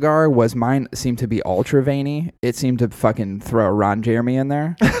about the cigar was mine seemed to be ultra veiny. It seemed to fucking throw Ron Jeremy in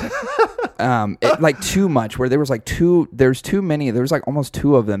there. Like too much, where there was like there's too many. There was like almost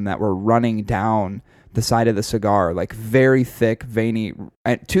two of them that were running down the side of the cigar, like very thick, veiny,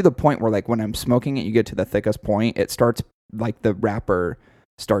 to the point where like when I'm smoking it, you get to the thickest point, it starts like the wrapper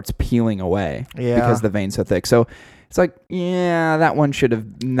starts peeling away because the vein's so thick. So it's like, yeah, that one should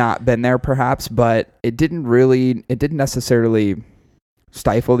have not been there perhaps, but it didn't necessarily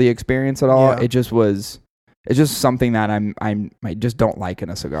stifle the experience at all. Yeah. It's just something that I just don't like in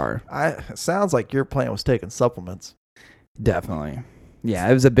a cigar. It sounds like your plant was taking supplements. Definitely. Yeah,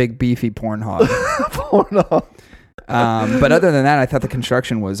 it was a big beefy porn hog. Porn hog. But other than that, I thought the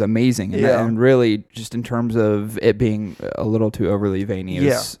construction was amazing. And really, just in terms of it being a little too overly veiny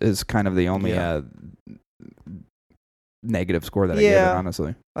is kind of the only negative score that I gave it,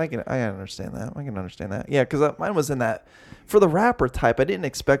 honestly. I understand that. I can understand that. Yeah, because mine was in that. For the wrapper type, I didn't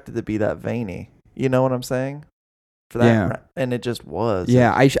expect it to be that veiny. You know what I'm saying? For that, and it just was.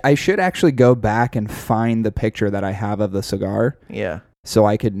 Yeah, I should actually go back and find the picture that I have of the cigar. Yeah. So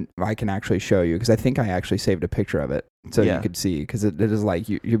I can actually show you, because I think I actually saved a picture of it so you could see, because it is like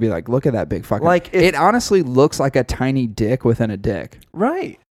you'd be like, look at that big fucking. Like it honestly looks like a tiny dick within a dick.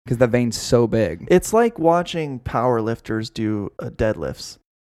 Right. Because the vein's so big. It's like watching power lifters do deadlifts.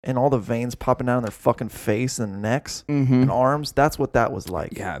 And all the veins popping out in their fucking face and necks and arms. That's what that was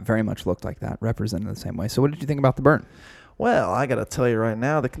like. Yeah, it very much looked like that. Represented the same way. So what did you think about the burn? Well, I got to tell you right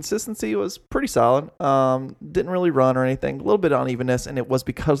now, the consistency was pretty solid. Didn't really run or anything. A little bit of unevenness, and it was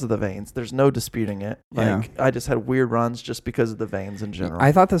because of the veins. There's no disputing it. Like, I just had weird runs just because of the veins in general.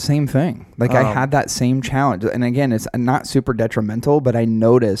 I thought the same thing. Like, I had that same challenge. And again, it's not super detrimental, but I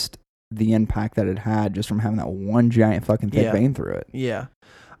noticed the impact that it had just from having that one giant fucking thick vein through it. Yeah.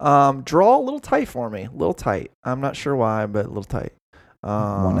 Draw a little tight for me. A little tight. I'm not sure why, but a little tight.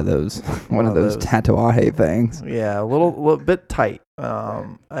 One of those Tatuaje things. Yeah, a little bit tight.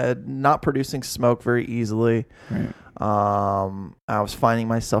 Not producing smoke very easily. Right. I was finding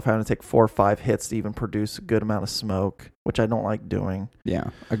myself having to take 4 or 5 hits to even produce a good amount of smoke, which I don't like doing. Yeah,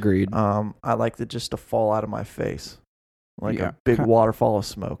 agreed. I like it just to fall out of my face. Like a big waterfall of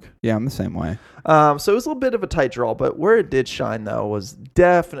smoke. Yeah, I'm the same way. So it was a little bit of a tight draw, but where it did shine, though, was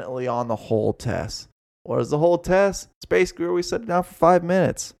definitely on the whole test. What is the whole test? It's basically where we set it down for 5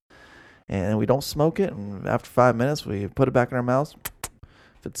 minutes. And we don't smoke it, and after 5 minutes, we put it back in our mouths.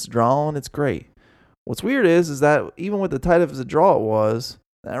 If it's drawn, it's great. What's weird is that even with the tight as a draw it was,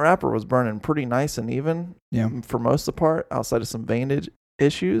 that wrapper was burning pretty nice and even for most of the part, outside of some veinage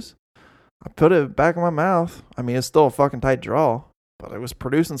issues. I put it back in my mouth. I mean, it's still a fucking tight draw, but it was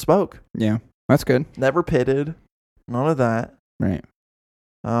producing smoke. Yeah, that's good. Never pitted. None of that. Right.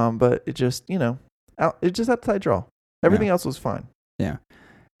 But it just, it just had a tight draw. Everything else was fine. Yeah.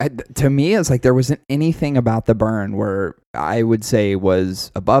 To me, it's like there wasn't anything about the burn where I would say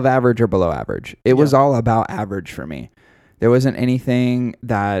was above average or below average. It was all about average for me. There wasn't anything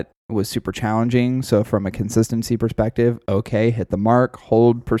that was super challenging. So from a consistency perspective, okay, hit the mark.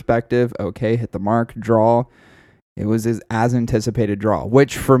 Hold perspective, okay, hit the mark. Draw. It was as anticipated draw,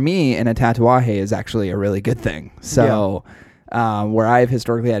 which for me in a Tatuaje is actually a really good thing. So where I've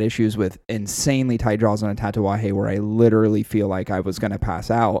historically had issues with insanely tight draws on a Tatuaje where I literally feel like I was going to pass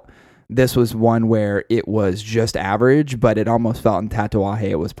out, this was one where it was just average, but it almost felt in Tatuaje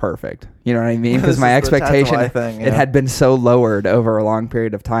it was perfect. You know what I mean? Because my expectation, it had been so lowered over a long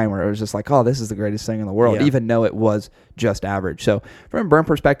period of time where it was just like, oh, this is the greatest thing in the world, even though it was just average. So from a burn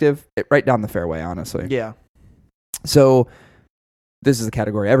perspective, right down the fairway, honestly. Yeah. So this is a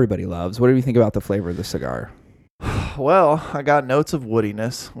category everybody loves. What do you think about the flavor of the cigar? Well, I got notes of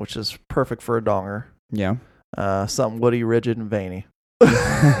woodiness, which is perfect for a donger. Yeah. Something woody, rigid, and veiny.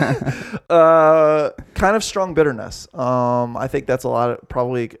 Kind of strong bitterness. I think that's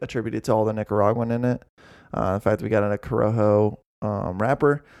probably attributed to all the Nicaraguan in it. In fact, we got in a Corojo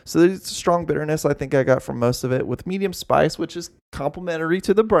wrapper. So there's a strong bitterness I think I got from most of it with medium spice, which is complementary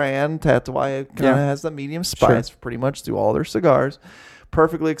to the brand. Tatuaje kind of has the medium spice pretty much through all their cigars.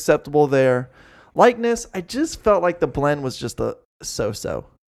 Perfectly acceptable there. Lightness, I just felt like the blend was just a so-so.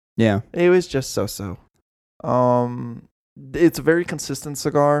 Yeah. It was just so-so. It's a very consistent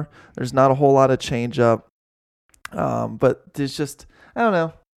cigar. There's not a whole lot of change up. But there's just, I don't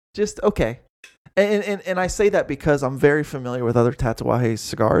know, just okay. And I say that because I'm very familiar with other Tatuaje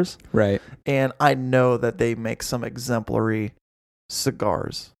cigars. Right. And I know that they make some exemplary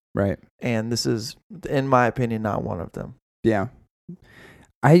cigars. Right. And this is, in my opinion, not one of them. Yeah.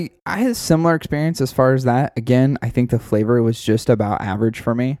 I had a similar experience as far as that. Again, I think the flavor was just about average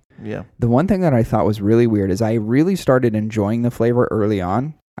for me. Yeah. The one thing that I thought was really weird is I really started enjoying the flavor early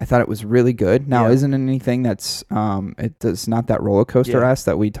on. I thought it was really good. Now, isn't anything that's it's not that roller coaster-esque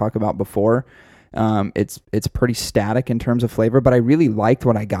that we talked about before. It's pretty static in terms of flavor, but I really liked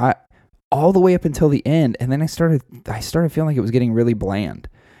what I got all the way up until the end, and then I started feeling like it was getting really bland,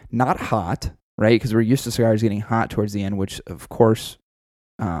 not hot, right? Because we're used to cigars getting hot towards the end, which of course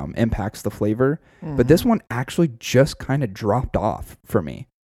impacts the flavor. Mm-hmm. But this one actually just kind of dropped off for me.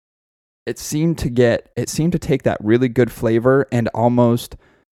 It seemed to take that really good flavor and almost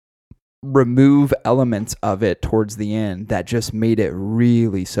remove elements of it towards the end that just made it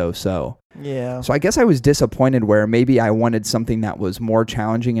really so-so. Yeah. So I guess I was disappointed where maybe I wanted something that was more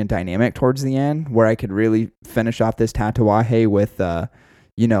challenging and dynamic towards the end, where I could really finish off this Tatuaje with, a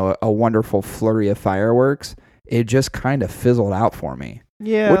wonderful flurry of fireworks. It just kind of fizzled out for me.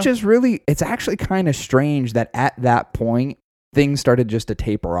 Yeah. Which is really, it's actually kind of strange that at that point, things started just to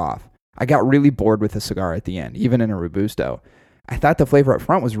taper off. I got really bored with the cigar at the end, even in a Robusto. I thought the flavor up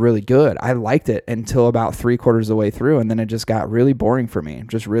front was really good. I liked it until about 3/4 of the way through, and then it just got really boring for me.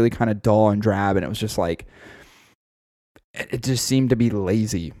 Just really kind of dull and drab, and it was just like, it just seemed to be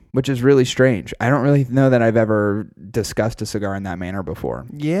lazy, which is really strange. I don't really know that I've ever discussed a cigar in that manner before.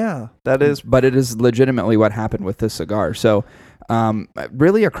 Yeah, that is. But it is legitimately what happened with this cigar. So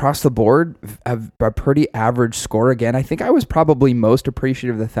really across the board, a pretty average score. Again, I think I was probably most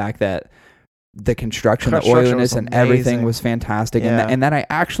appreciative of the fact that the construction, the oiliness, and everything was fantastic. Yeah. And that I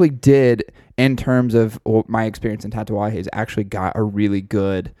actually did, in terms of my experience in Tatuajes, actually got a really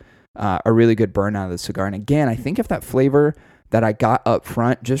good burn out of the cigar. And again, I think if that flavor that I got up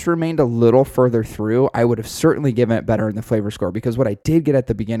front just remained a little further through, I would have certainly given it better in the flavor score, because what I did get at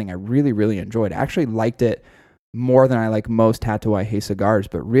the beginning, I really, really enjoyed. I actually liked it more than I like most Tatuaje cigars,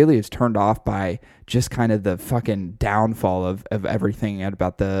 but really it's turned off by just kind of the fucking downfall of everything at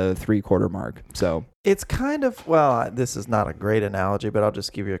about the 3/4 mark. So it's kind of, well, this is not a great analogy, but I'll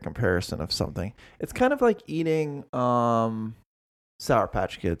just give you a comparison of something. It's kind of like eating Sour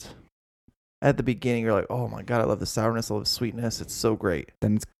Patch Kids. At the beginning, you're like, oh my God, I love the sourness, I love the sweetness. It's so great.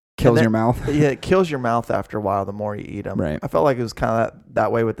 Then it kills your mouth. Yeah, it kills your mouth after a while the more you eat them. Right. I felt like it was kind of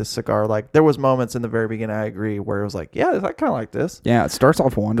that way with this cigar. Like, there was moments in the very beginning, I agree, where it was like, yeah, I kind of like this. Yeah, it starts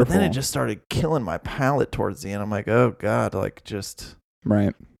off wonderful. But then it just started killing my palate towards the end. I'm like, oh God, like just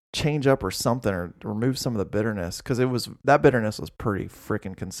change up or something, or remove some of the bitterness, because that bitterness was pretty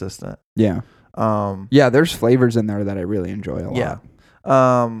freaking consistent. Yeah. There's flavors in there that I really enjoy a lot. Yeah.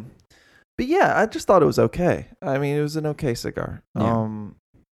 But yeah, I just thought it was okay. I mean, it was an okay cigar. Yeah.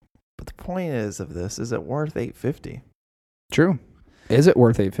 But the point is it worth $8.50? True. Is it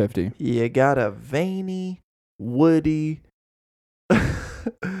worth $8.50? You got a veiny, woody, nice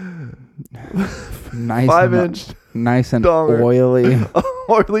 5-inch, nice and donger.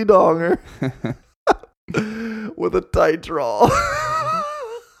 oily donger with a tight draw.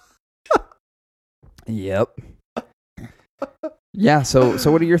 Yep. Yeah.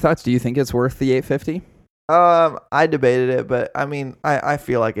 So what are your thoughts? Do you think it's worth the $8.50? I debated it, but I mean, I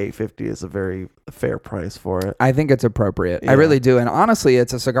feel like $8.50 is a very fair price for it. I think it's appropriate. Yeah. I really do. And honestly,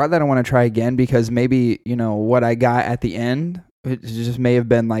 it's a cigar that I want to try again, because maybe, what I got at the end, it just may have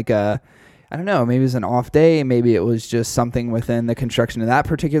been like I don't know, maybe it was an off day. Maybe it was just something within the construction of that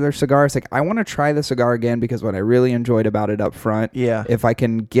particular cigar. It's like, I want to try the cigar again, because what I really enjoyed about it up front, if I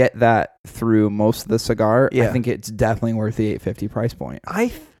can get that through most of the cigar, I think it's definitely worth the $8.50 price point.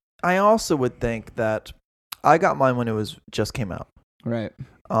 I also would think that I got mine when it just came out. Right.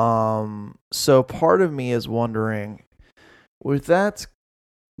 So part of me is wondering, with that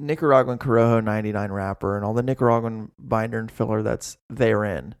Nicaraguan Corojo 99 wrapper and all the Nicaraguan binder and filler that's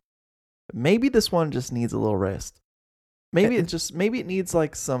therein, maybe this one just needs a little rest. Maybe it needs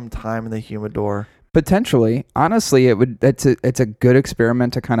like some time in the humidor. Potentially. Honestly, it's a good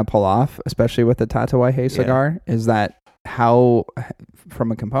experiment to kind of pull off, especially with the Tatuaje cigar, is that how,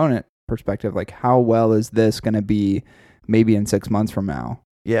 from a component, perspective. Like, how well is this going to be maybe in 6 months from now?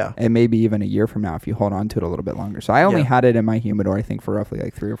 Yeah. And maybe even a year from now if you hold on to it a little bit longer. So I only had it in my humidor, I think, for roughly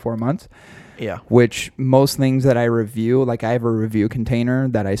like 3 or 4 months. Yeah. Which most things that I review, like I have a review container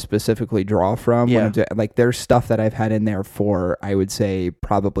that I specifically draw from. Yeah. Like there's stuff that I've had in there for, I would say,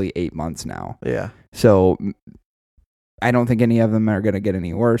 probably 8 months now. Yeah. So I don't think any of them are going to get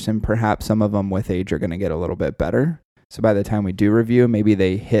any worse. And perhaps some of them with age are going to get a little bit better. So by the time we do review, maybe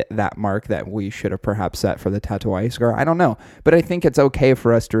they hit that mark that we should have perhaps set for the Tatuaje cigar. I don't know. But I think it's okay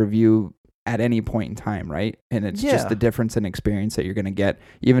for us to review at any point in time, right? And it's just the difference in experience that you're going to get,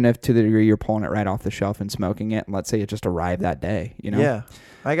 even if to the degree you're pulling it right off the shelf and smoking it. And let's say it just arrived that day, you know? Yeah.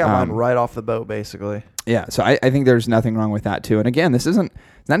 I got mine right off the boat, basically. Yeah, so I think there's nothing wrong with that, too. And again, it's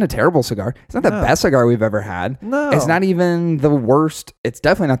not a terrible cigar. It's not the best cigar we've ever had. No. It's not even the worst. It's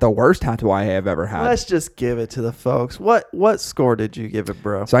definitely not the worst Tatuaje I've ever had. Let's just give it to the folks. What score did you give it,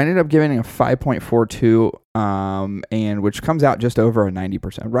 bro? So I ended up giving it a 5.42, and which comes out just over a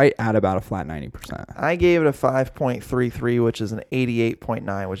 90%, right at about a flat 90%. I gave it a 5.33, which is an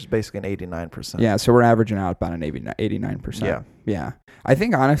 88.9, which is basically an 89%. Yeah, so we're averaging out about an 89%. Yeah. Yeah. I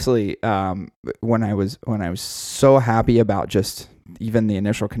think honestly, when I was so happy about just even the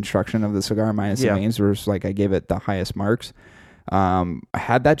initial construction of the cigar minus the mains, was like I gave it the highest marks.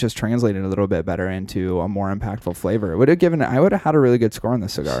 Had that just translated a little bit better into a more impactful flavor, I would have had a really good score on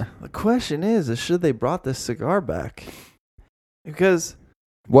this cigar. The question is should they brought this cigar back? Because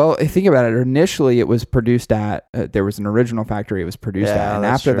well, think about it. Initially, it was produced at, there was an original factory it was produced at. And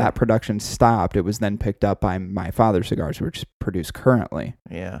after that production stopped, it was then picked up by my father's cigars, which is produced currently.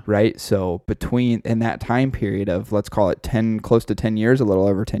 Yeah. Right? So in that time period of, let's call it close to 10 years, a little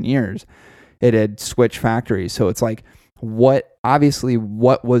over 10 years, it had switched factories. So it's like, what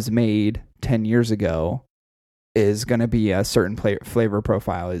was made 10 years ago is going to be a certain flavor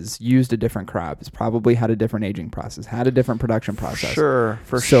profile, is used a different crop, it's probably had a different aging process, had a different production process. Sure.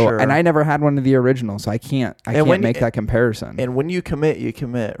 And I never had one of the originals, so I can't make that comparison. And when you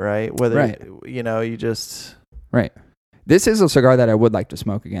commit, right? Whether, you just... Right. This is a cigar that I would like to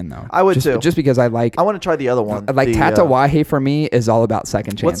smoke again, though. I would too. Just because I want to try the other one. Tatuaje for me is all about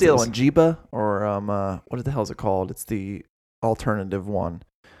second chances. What's the other one? Jiba? Or what the hell is it called? It's the alternative one.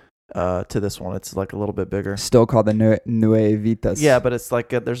 To this one, it's like a little bit bigger. Still called the Nuevitas. Yeah, but it's like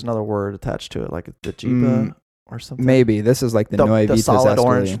there's another word attached to it, like the Jiba or something. Maybe this is like the Nuevitas, the solid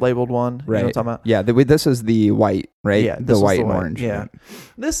orange labeled one. Right. You know what I'm talking about? Yeah, this is the white, right? Yeah, the white and orange. Yeah. Right.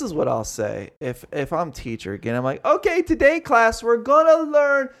 This is what I'll say if I'm teacher again. I'm like, okay, today class we're gonna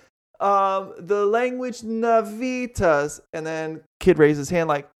learn the language Nuevitas, and then kid raises his hand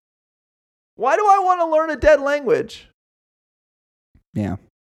like, why do I want to learn a dead language? Yeah.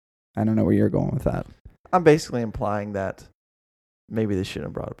 I don't know where you're going with that. I'm basically implying that maybe they shouldn't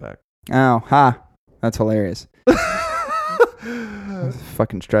have brought it back. Oh, that's hilarious.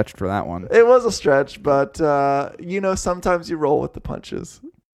 Fucking stretched for that one. It was a stretch, but sometimes you roll with the punches.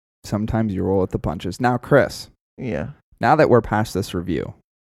 Sometimes you roll with the punches. Now, Chris. Yeah. Now that we're past this review,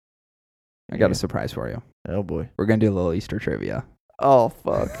 I got a surprise for you. Oh boy. We're gonna do a little Easter trivia. Oh,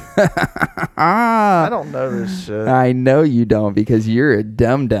 fuck. I don't know this shit. I know you don't, because you're a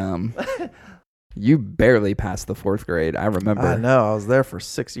dum-dum. You barely passed the 4th grade. I remember. I know. I was there for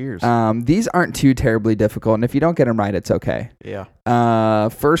 6 years. These aren't too terribly difficult, and if you don't get them right, it's okay. Yeah.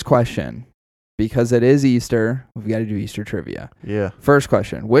 First question. Because it is Easter, we've got to do Easter trivia. Yeah. First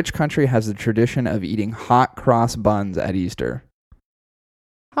question. Which country has the tradition of eating hot cross buns at Easter?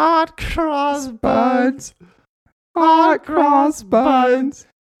 Hot cross buns. Hot cross buns.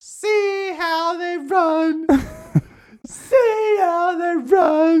 See how they run. See how they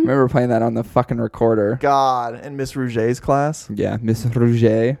run. Remember playing that on the fucking recorder. God. In Miss Rouget's class? Yeah, Miss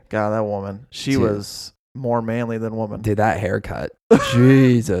Rouget. God, that woman. She was more manly than woman. Dude, that haircut.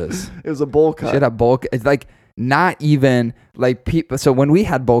 Jesus. It was a bowl cut. She had a bowl cut. It's like not even like people. So when we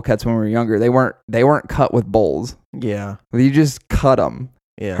had bowl cuts when we were younger, they weren't cut with bowls. Yeah. You just cut them.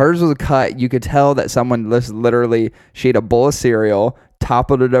 Yeah. Hers was a cut. You could tell that someone literally, she ate a bowl of cereal,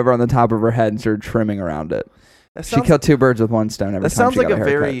 toppled it over on the top of her head, and started trimming around it. She killed 2 birds with 1 stone every time she got a haircut. That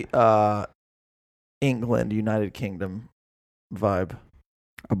sounds like a very England, United Kingdom vibe.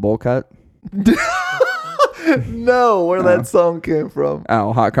 A bowl cut? No, where that song came from.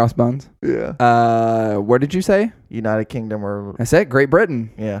 Oh, hot cross buns? Yeah. Where did you say? United Kingdom or... I said Great Britain.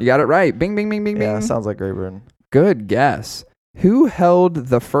 Yeah. You got it right. Bing, bing, bing, bing, bing. Yeah, sounds like Great Britain. Good guess. Who held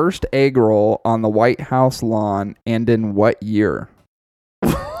the first egg roll on the White House lawn, and in what year?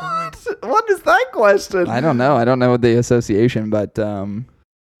 What is that question? I don't know. I don't know the association, but... Who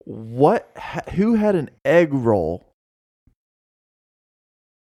had an egg roll?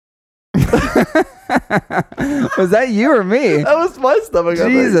 Was that you or me? That was my stomach.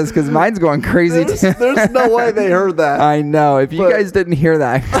 Jesus, because mine's going crazy too. There's no way they heard that. I know. If you guys didn't hear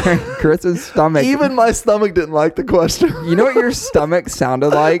that, Chris's stomach. Even my stomach didn't like the question. You know what your stomach sounded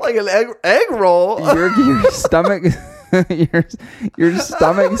like? Like an egg roll. Your stomach. Your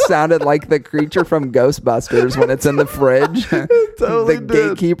stomach sounded like the creature from Ghostbusters when it's in the fridge. Totally the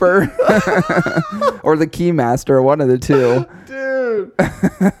gatekeeper or the keymaster, one of the two. Dude.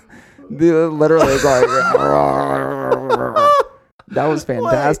 Literally, it's like that was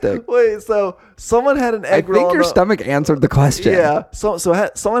fantastic. Wait, so someone had an egg roll. I think your stomach answered the question. Yeah.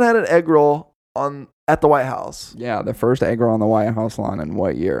 Someone had an egg roll at the White House. Yeah, the first egg roll on the White House lawn in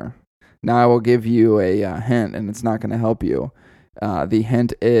what year? Now I will give you a hint, and it's not going to help you. The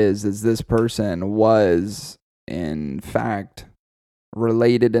hint is this person was, in fact,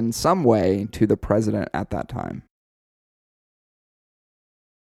 related in some way to the president at that time.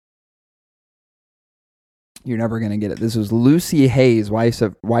 You're never going to get it. This was Lucy Hayes, wife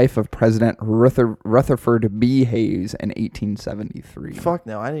of President Rutherford B. Hayes in 1873. Fuck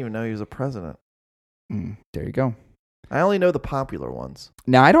no, I didn't even know he was a president. There you go. I only know the popular ones.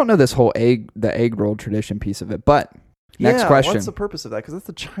 Now, I don't know this whole egg roll tradition piece of it, but next question. What's the purpose of that? Because that's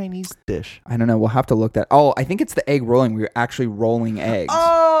a Chinese dish. I don't know. We'll have to look that. Oh, I think it's the egg rolling. We're actually rolling eggs.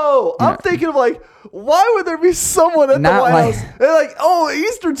 Oh, I'm thinking of like, why would there be someone at the White House? They're like, oh,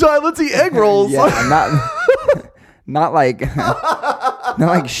 Easter time, let's eat egg rolls. Yeah, not like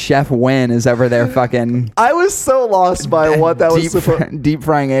Chef Wynn is over there fucking. I was so lost by what that was supposed. Deep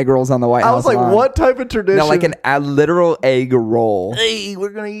frying egg rolls on the White House. I was like, what type of tradition? No, like a literal egg roll. Hey,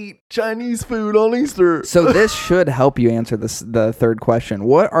 we're gonna eat Chinese food on Easter. So this should help you answer the third question.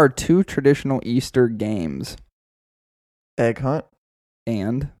 What are two traditional Easter games? Egg hunt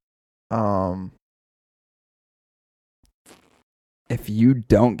and if you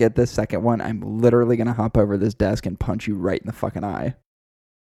don't get this second one, I'm literally going to hop over this desk and punch you right in the fucking eye.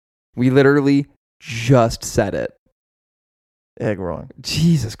 We literally just said it. Egg rolling.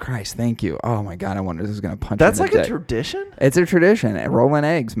 Jesus Christ, thank you. Oh my God, I wonder if this is going to punch That's you in the like dick. A tradition? It's a tradition. Rolling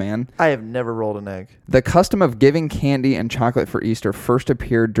eggs, man. I have never rolled an egg. The custom of giving candy and chocolate for Easter first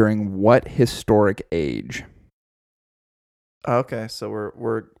appeared during what historic age? Okay, so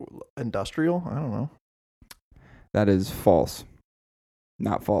we're industrial? I don't know. That is false.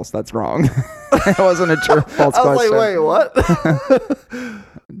 Not false. That's wrong. It wasn't a true false question. I was like, wait, what?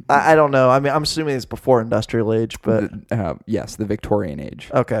 I don't know. I mean, I'm assuming it's before industrial age, but yes, the Victorian age.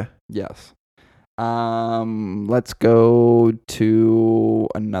 Okay. Yes. Let's go to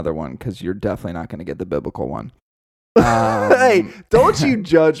another one because you're definitely not going to get the biblical one. Hey, don't you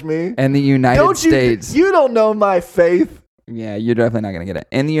judge me. In the United States. You don't know my faith. Yeah, you're definitely not going to get it.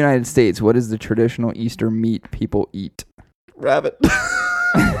 In the United States, what is the traditional Easter meat people eat? Rabbit.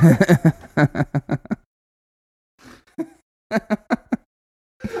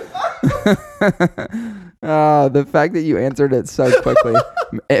 Oh, the fact that you answered it so quickly,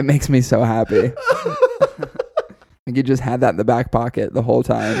 it makes me so happy. Like you just had that in the back pocket the whole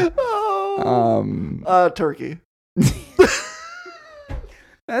time. Turkey.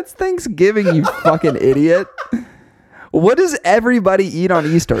 That's Thanksgiving, you fucking idiot. What does everybody eat on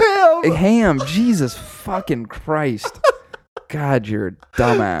Easter? Ham. Jesus fucking Christ. God, you're a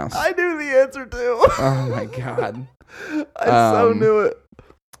dumbass. I knew the answer too. Oh my God. I so knew it.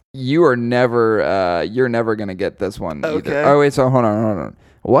 You're never gonna get this one Okay. either. Oh wait, so hold on.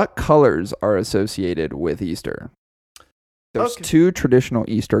 What colors are associated with Easter? There's two traditional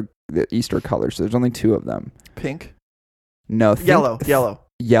Easter colors. So there's only two of them. Pink. No. Yellow.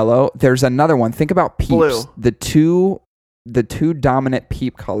 Yellow. There's another one. Think about peeps. Blue. The two dominant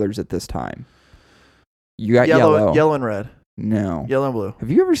peep colors at this time. You got yellow. Yellow and red. No. Yellow and blue.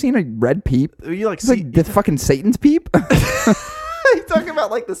 Have you ever seen a red peep? You like it's like the fucking Satan's peep? Are you talking about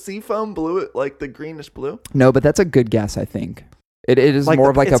like the seafoam blue, like the greenish blue? No, but that's a good guess, I think. It is like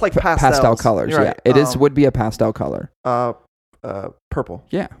more of like a like pastel colors. Right. Yeah, it would be a pastel color. Purple.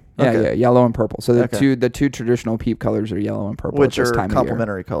 Yeah. Okay. Yeah, yellow and purple. So the two traditional peep colors are yellow and purple, which at this are time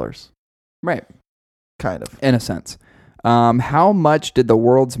complementary colors. Right. Kind of. In a sense. How much did the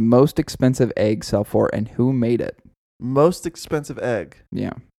world's most expensive egg sell for, and who made it? Most expensive egg?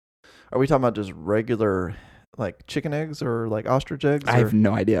 Yeah. Are we talking about just regular, like, chicken eggs or, like, ostrich eggs? I have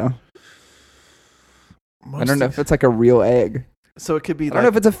no idea. I don't know if it's, like, a real egg. So it could be, I don't know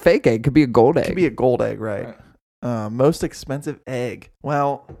if it's a fake egg. It could be a gold egg. It could be a gold egg, right. Most expensive egg.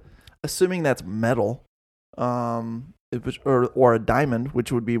 Well, assuming that's metal, or a diamond,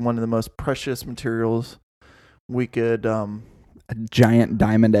 which would be one of the most precious materials we could... a giant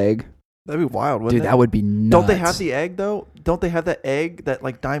diamond egg. That'd be wild, wouldn't it? Dude, that would be nuts. Don't they have the egg, though? Don't they have that egg, that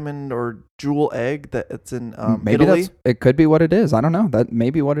like diamond or jewel egg that it's in maybe Italy? It could be what it is. I don't know. That may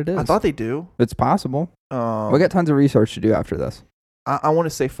be what it is. I thought they do. It's possible. We'll get tons of research to do after this. I want to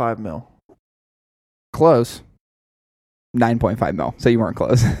say $5 million. Close. 9.5 mil. So you weren't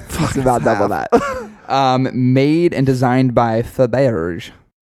close. It's about double that. Made and designed by Faberge.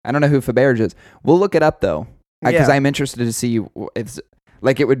 I don't know who Faberge is. We'll look it up, though. Because I'm interested to see if...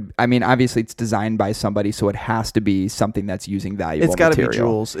 Like it would, I mean, obviously it's designed by somebody, so it has to be something that's using valuable material. It's got to be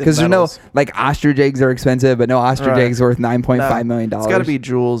jewels. Because there's no, like ostrich eggs are expensive, but no ostrich eggs are worth $9.5 million. It's got to be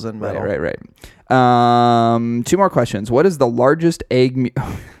jewels and metal. Right. 2 more questions. What is the largest egg...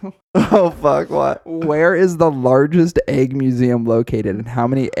 Oh, fuck, what? Where is the largest egg museum located and how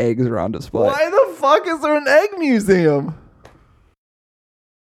many eggs are on display? Why the fuck is there an egg museum?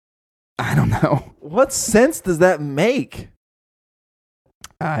 I don't know. What sense does that make?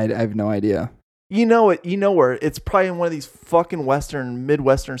 I have no idea. You know it. You know where. It's probably in one of these fucking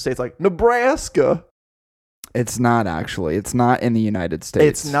Midwestern states like Nebraska. It's not actually. It's not in the United States.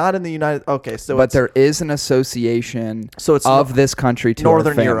 It's not in the United... Okay, so but there is an association of this country to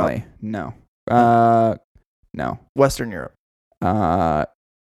Northern our family. Europe. No. No. Western Europe.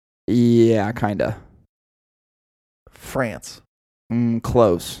 Yeah, kind of. France.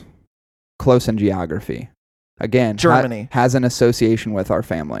 Close. Close in geography. Again, Germany has an association with our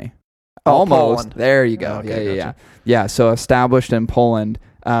family. Oh, Almost. Poland. There you go. Okay, Yeah. Yeah, so established in Poland,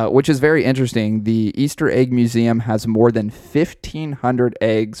 which is very interesting. The Easter Egg Museum has more than 1,500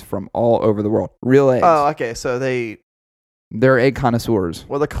 eggs from all over the world. Real eggs. Oh, okay. So they're egg connoisseurs.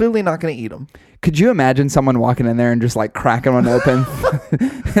 Well, they're clearly not going to eat them. Could you imagine someone walking in there and just like cracking one open?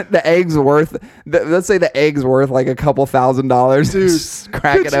 The egg's worth, let's say the egg's worth like a couple $1,000. Dude, just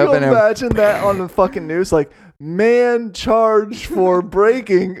crack it open. Could you imagine that on the fucking news? Like, man charged for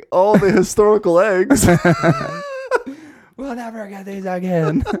breaking all the historical eggs. We'll never get these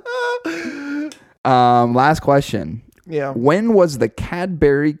again. Last question. Yeah. When was the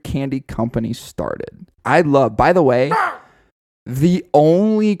Cadbury Candy Company started? By the way, the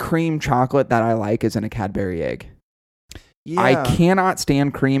only cream chocolate that I like is in a Cadbury egg. Yeah. I cannot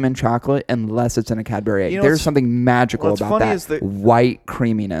stand cream and chocolate unless it's in a Cadbury egg. There's something magical about that white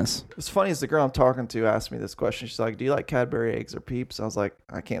creaminess. What's funny is the girl I'm talking to asked me this question. She's like, do you like Cadbury eggs or Peeps? I was like,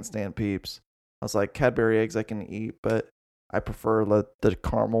 I can't stand Peeps. I was like, Cadbury eggs I can eat, but I prefer the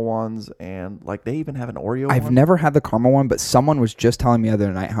caramel ones, and like they even have an Oreo one. I've never had the caramel one, but someone was just telling me the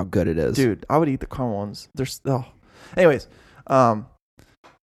other night how good it is. Dude, I would eat the caramel ones. Anyways, I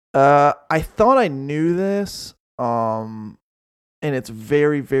thought I knew this, and it's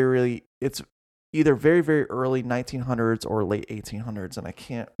it's either very, very early 1900s or late 1800s, and I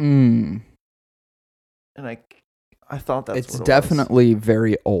can't. And I thought that's it's definitely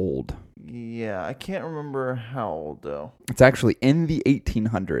very old. Yeah, I can't remember how old though. It's actually in the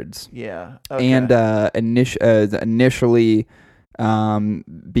 1800s. Yeah, okay. And initially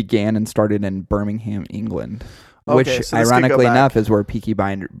began and started in Birmingham, England, which so ironically enough is where Peaky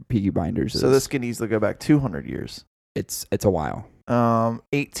Blinders is. So this can easily go back 200 years. It's a while.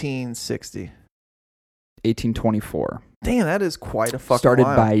 1860. 1824. Damn, that is quite a fucking Started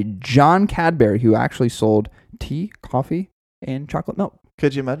while. by John Cadbury, who actually sold tea, coffee, and chocolate milk.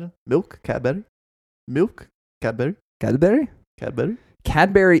 Could you imagine? Milk? Cadbury? Milk? Cadbury? Cadbury? Cadbury?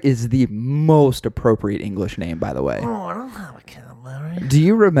 Cadbury is the most appropriate English name, by the way. Oh, I don't have a Cadbury. Do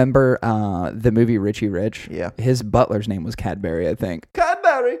you remember the movie Richie Rich? Yeah. His butler's name was Cadbury, I think.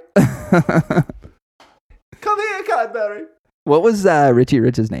 Cadbury! Come here, Cadbury! What was Richie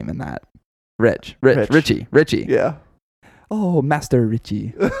Rich's name in that? Richie. Yeah. Oh, Master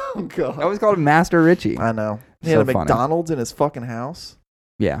Richie. Oh, God. I always called him Master Richie. I know. He had a McDonald's in his fucking house.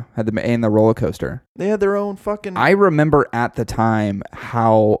 Yeah, and the roller coaster. They had their own fucking... I remember at the time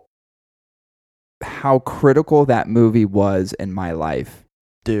how critical that movie was in my life.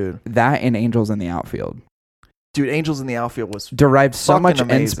 Dude. That and Angels in the Outfield. Dude, Angels in the Outfield was derived so much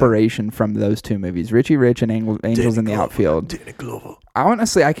amazing. Inspiration from those two movies, Richie Rich and Angels in the Outfield. Danny Glover.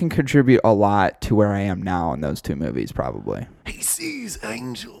 Honestly, I can contribute a lot to where I am now in those two movies, probably. He sees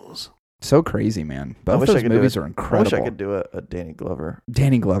angels. So crazy, man. Both those movies are incredible. I wish I could do a Danny Glover.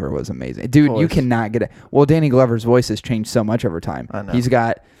 Danny Glover was amazing. Dude, you cannot get it. Well, Danny Glover's voice has changed so much over time. I know. He's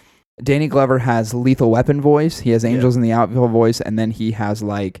got... Danny Glover has Lethal Weapon voice. He has Angels in the Outfield voice. And then he has,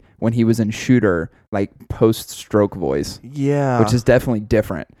 like, when he was in Shooter, like, post-stroke voice. Yeah. Which is definitely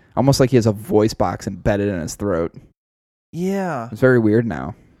different. Almost like he has a voice box embedded in his throat. Yeah. It's very weird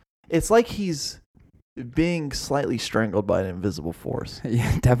now. It's like he's being slightly strangled by an invisible force.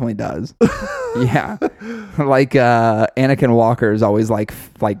 Yeah, it definitely does. Yeah. Like Anakin Walker is always or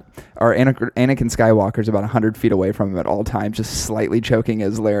Anakin Skywalker's about 100 feet away from him at all times, just slightly choking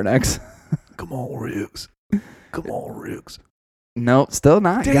his larynx. Come on, Riggs. Come on, Riggs. No, still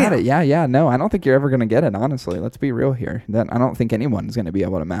not. Damn. Got it. Yeah. No, I don't think you're ever going to get it, honestly. Let's be real here. I don't think anyone's going to be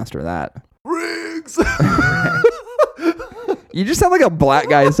able to master that. Riggs! You just sound like a black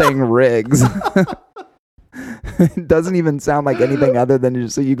guy saying Riggs. It doesn't even sound like anything other than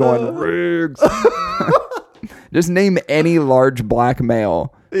just you going Riggs. Just name any large black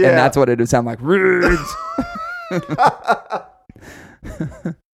male, and that's what it would sound like. Riggs.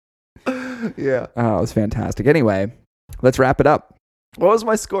 Yeah. Oh, it was fantastic. Anyway, let's wrap it up. What was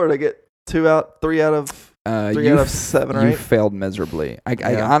my score? Did I get 3 out of 7 or 8? You failed miserably.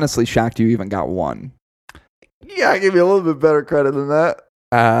 I honestly shocked you even got 1. Yeah, I gave you a little bit better credit than that.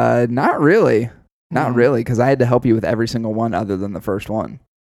 Not really. Not really, because I had to help you with every single one other than the first one.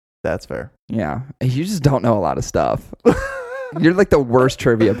 That's fair. Yeah. You just don't know a lot of stuff. You're like the worst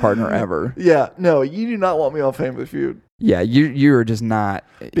trivia partner ever. Yeah. No, you do not want me on Family Feud. Yeah, you're just not.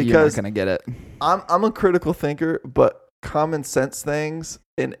 Because you're not going to get it. I'm a critical thinker, but common sense things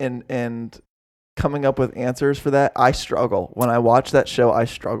and coming up with answers for that, I struggle. When I watch that show, I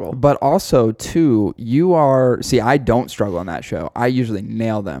struggle. But also, too, I don't struggle on that show. I usually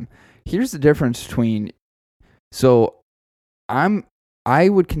nail them. Here's the difference between, I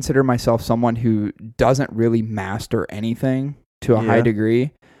would consider myself someone who doesn't really master anything to a high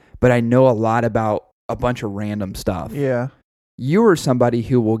degree, but I know a lot about a bunch of random stuff. Yeah. You are somebody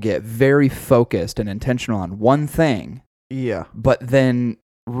who will get very focused and intentional on one thing. Yeah. But then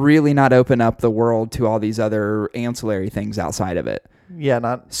really not open up the world to all these other ancillary things outside of it.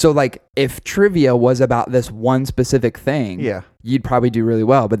 Yeah, So like if trivia was about this one specific thing, you'd probably do really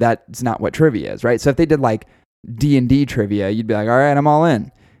well, but that's not what trivia is, right? So if they did like D&D trivia, you'd be like, all right, I'm all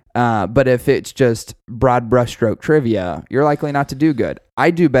in. But if it's just broad brushstroke trivia, you're likely not to do good. I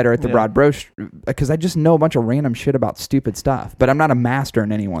do better at the broad brush because I just know a bunch of random shit about stupid stuff, but I'm not a master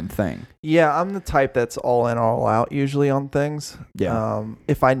in any one thing. Yeah, I'm the type that's all in, all out usually on things. Yeah.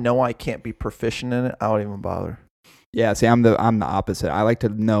 If I know I can't be proficient in it, I don't even bother. Yeah, see, I'm the opposite. I like to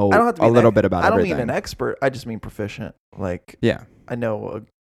know a little bit about everything. I don't mean an expert. I just mean proficient. Like, I know a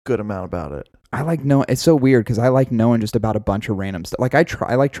good amount about it. I like knowing. It's so weird because I like knowing just about a bunch of random stuff. Like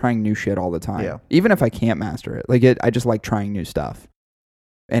I like trying new shit all the time. Yeah. Even if I can't master it. I just like trying new stuff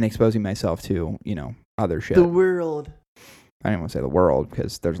and exposing myself to, other shit. The world. I didn't want to say the world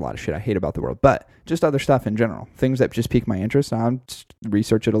because there's a lot of shit I hate about the world, but just other stuff in general. Things that just pique my interest. I'll just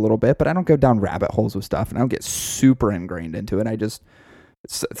research it a little bit, but I don't go down rabbit holes with stuff and I don't get super ingrained into it. It's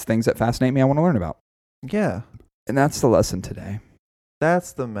things that fascinate me I want to learn about. Yeah. And that's the lesson today.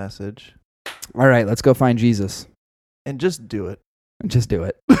 That's the message. All right, let's go find Jesus. And just do it. Just do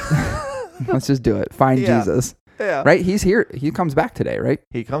it. Let's just do it. Find Jesus. Yeah. Right? He's here. He comes back today, right?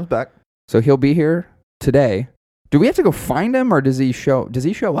 He comes back. So he'll be here today. Do we have to go find him or does he show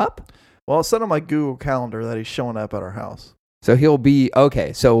up? Well, it's set on my Google Calendar that he's showing up at our house. So he'll be,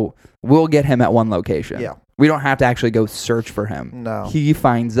 okay, so we'll get him at one location. Yeah. We don't have to actually go search for him. No. He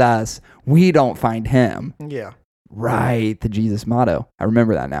finds us. We don't find him. Yeah. Right. The Jesus motto. I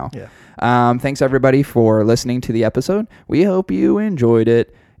remember that now. Yeah. Thanks everybody for listening to the episode. We hope you enjoyed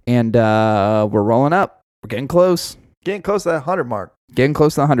it. And we're rolling up. We're getting close. Getting close to that 100 mark. Getting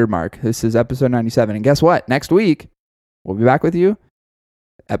close to the 100 mark. This is episode 97. And guess what? Next week, we'll be back with you.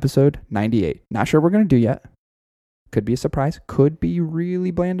 Episode 98. Not sure what we're going to do yet. Could be a surprise. Could be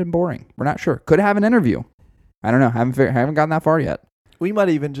really bland and boring. We're not sure. Could have an interview. I don't know. Haven't gotten that far yet. We might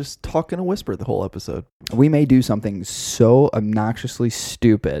even just talk in a whisper the whole episode. We may do something so obnoxiously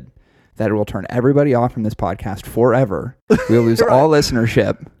stupid that it will turn everybody off from this podcast forever. We'll lose all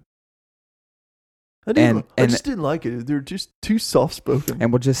listenership. I just didn't like it. They're just too soft-spoken.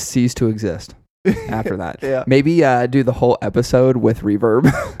 And we'll just cease to exist after that. Yeah. Maybe do the whole episode with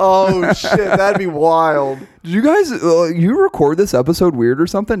reverb. Oh, shit. That'd be wild. Did you guys, you record this episode weird or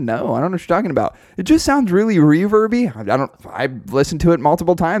something? No, I don't know what you're talking about. It just sounds really reverby. I've listened to it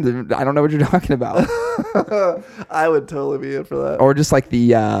multiple times. I don't know what you're talking about. I would totally be in for that. Or just like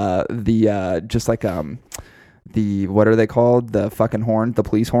the what are they called? The fucking horn, the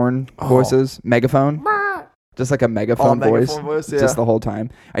police horn voices, megaphone. Just like a megaphone voice, just the whole time.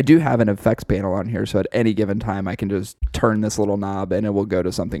 I do have an effects panel on here, so at any given time, I can just turn this little knob and it will go to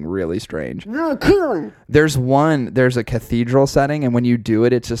something really strange. There's a cathedral setting, and when you do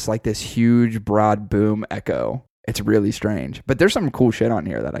it, it's just like this huge, broad boom echo. It's really strange. But there's some cool shit on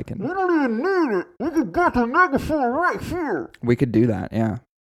here that I can... We don't even need it. We could get the megaphone right here. We could do that, yeah.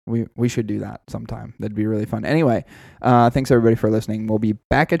 We should do that sometime. That'd be really fun. Anyway, thanks everybody for listening. We'll be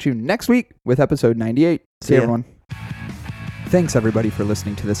back at you next week with episode 98. See you, everyone. Thanks everybody for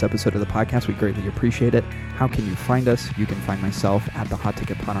listening to this episode of the podcast. We greatly appreciate it. How can you find us? You can find myself at the Hot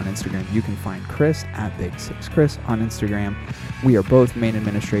Ticket Pod on Instagram. You can find Chris at Big6Chris on Instagram. We are both main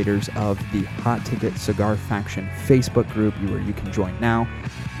administrators of the Hot Ticket Cigar Faction Facebook group where you can join now.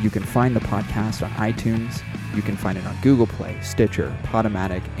 You can find the podcast on iTunes. You can find it on Google Play, Stitcher,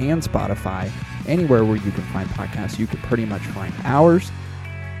 Podomatic, and Spotify. Anywhere where you can find podcasts, you can pretty much find ours.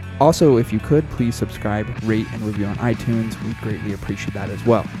 Also, if you could, please subscribe, rate, and review on iTunes. We'd greatly appreciate that as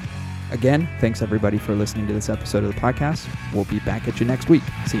well. Again, thanks everybody for listening to this episode of the podcast. We'll be back at you next week.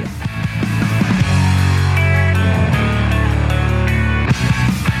 See ya.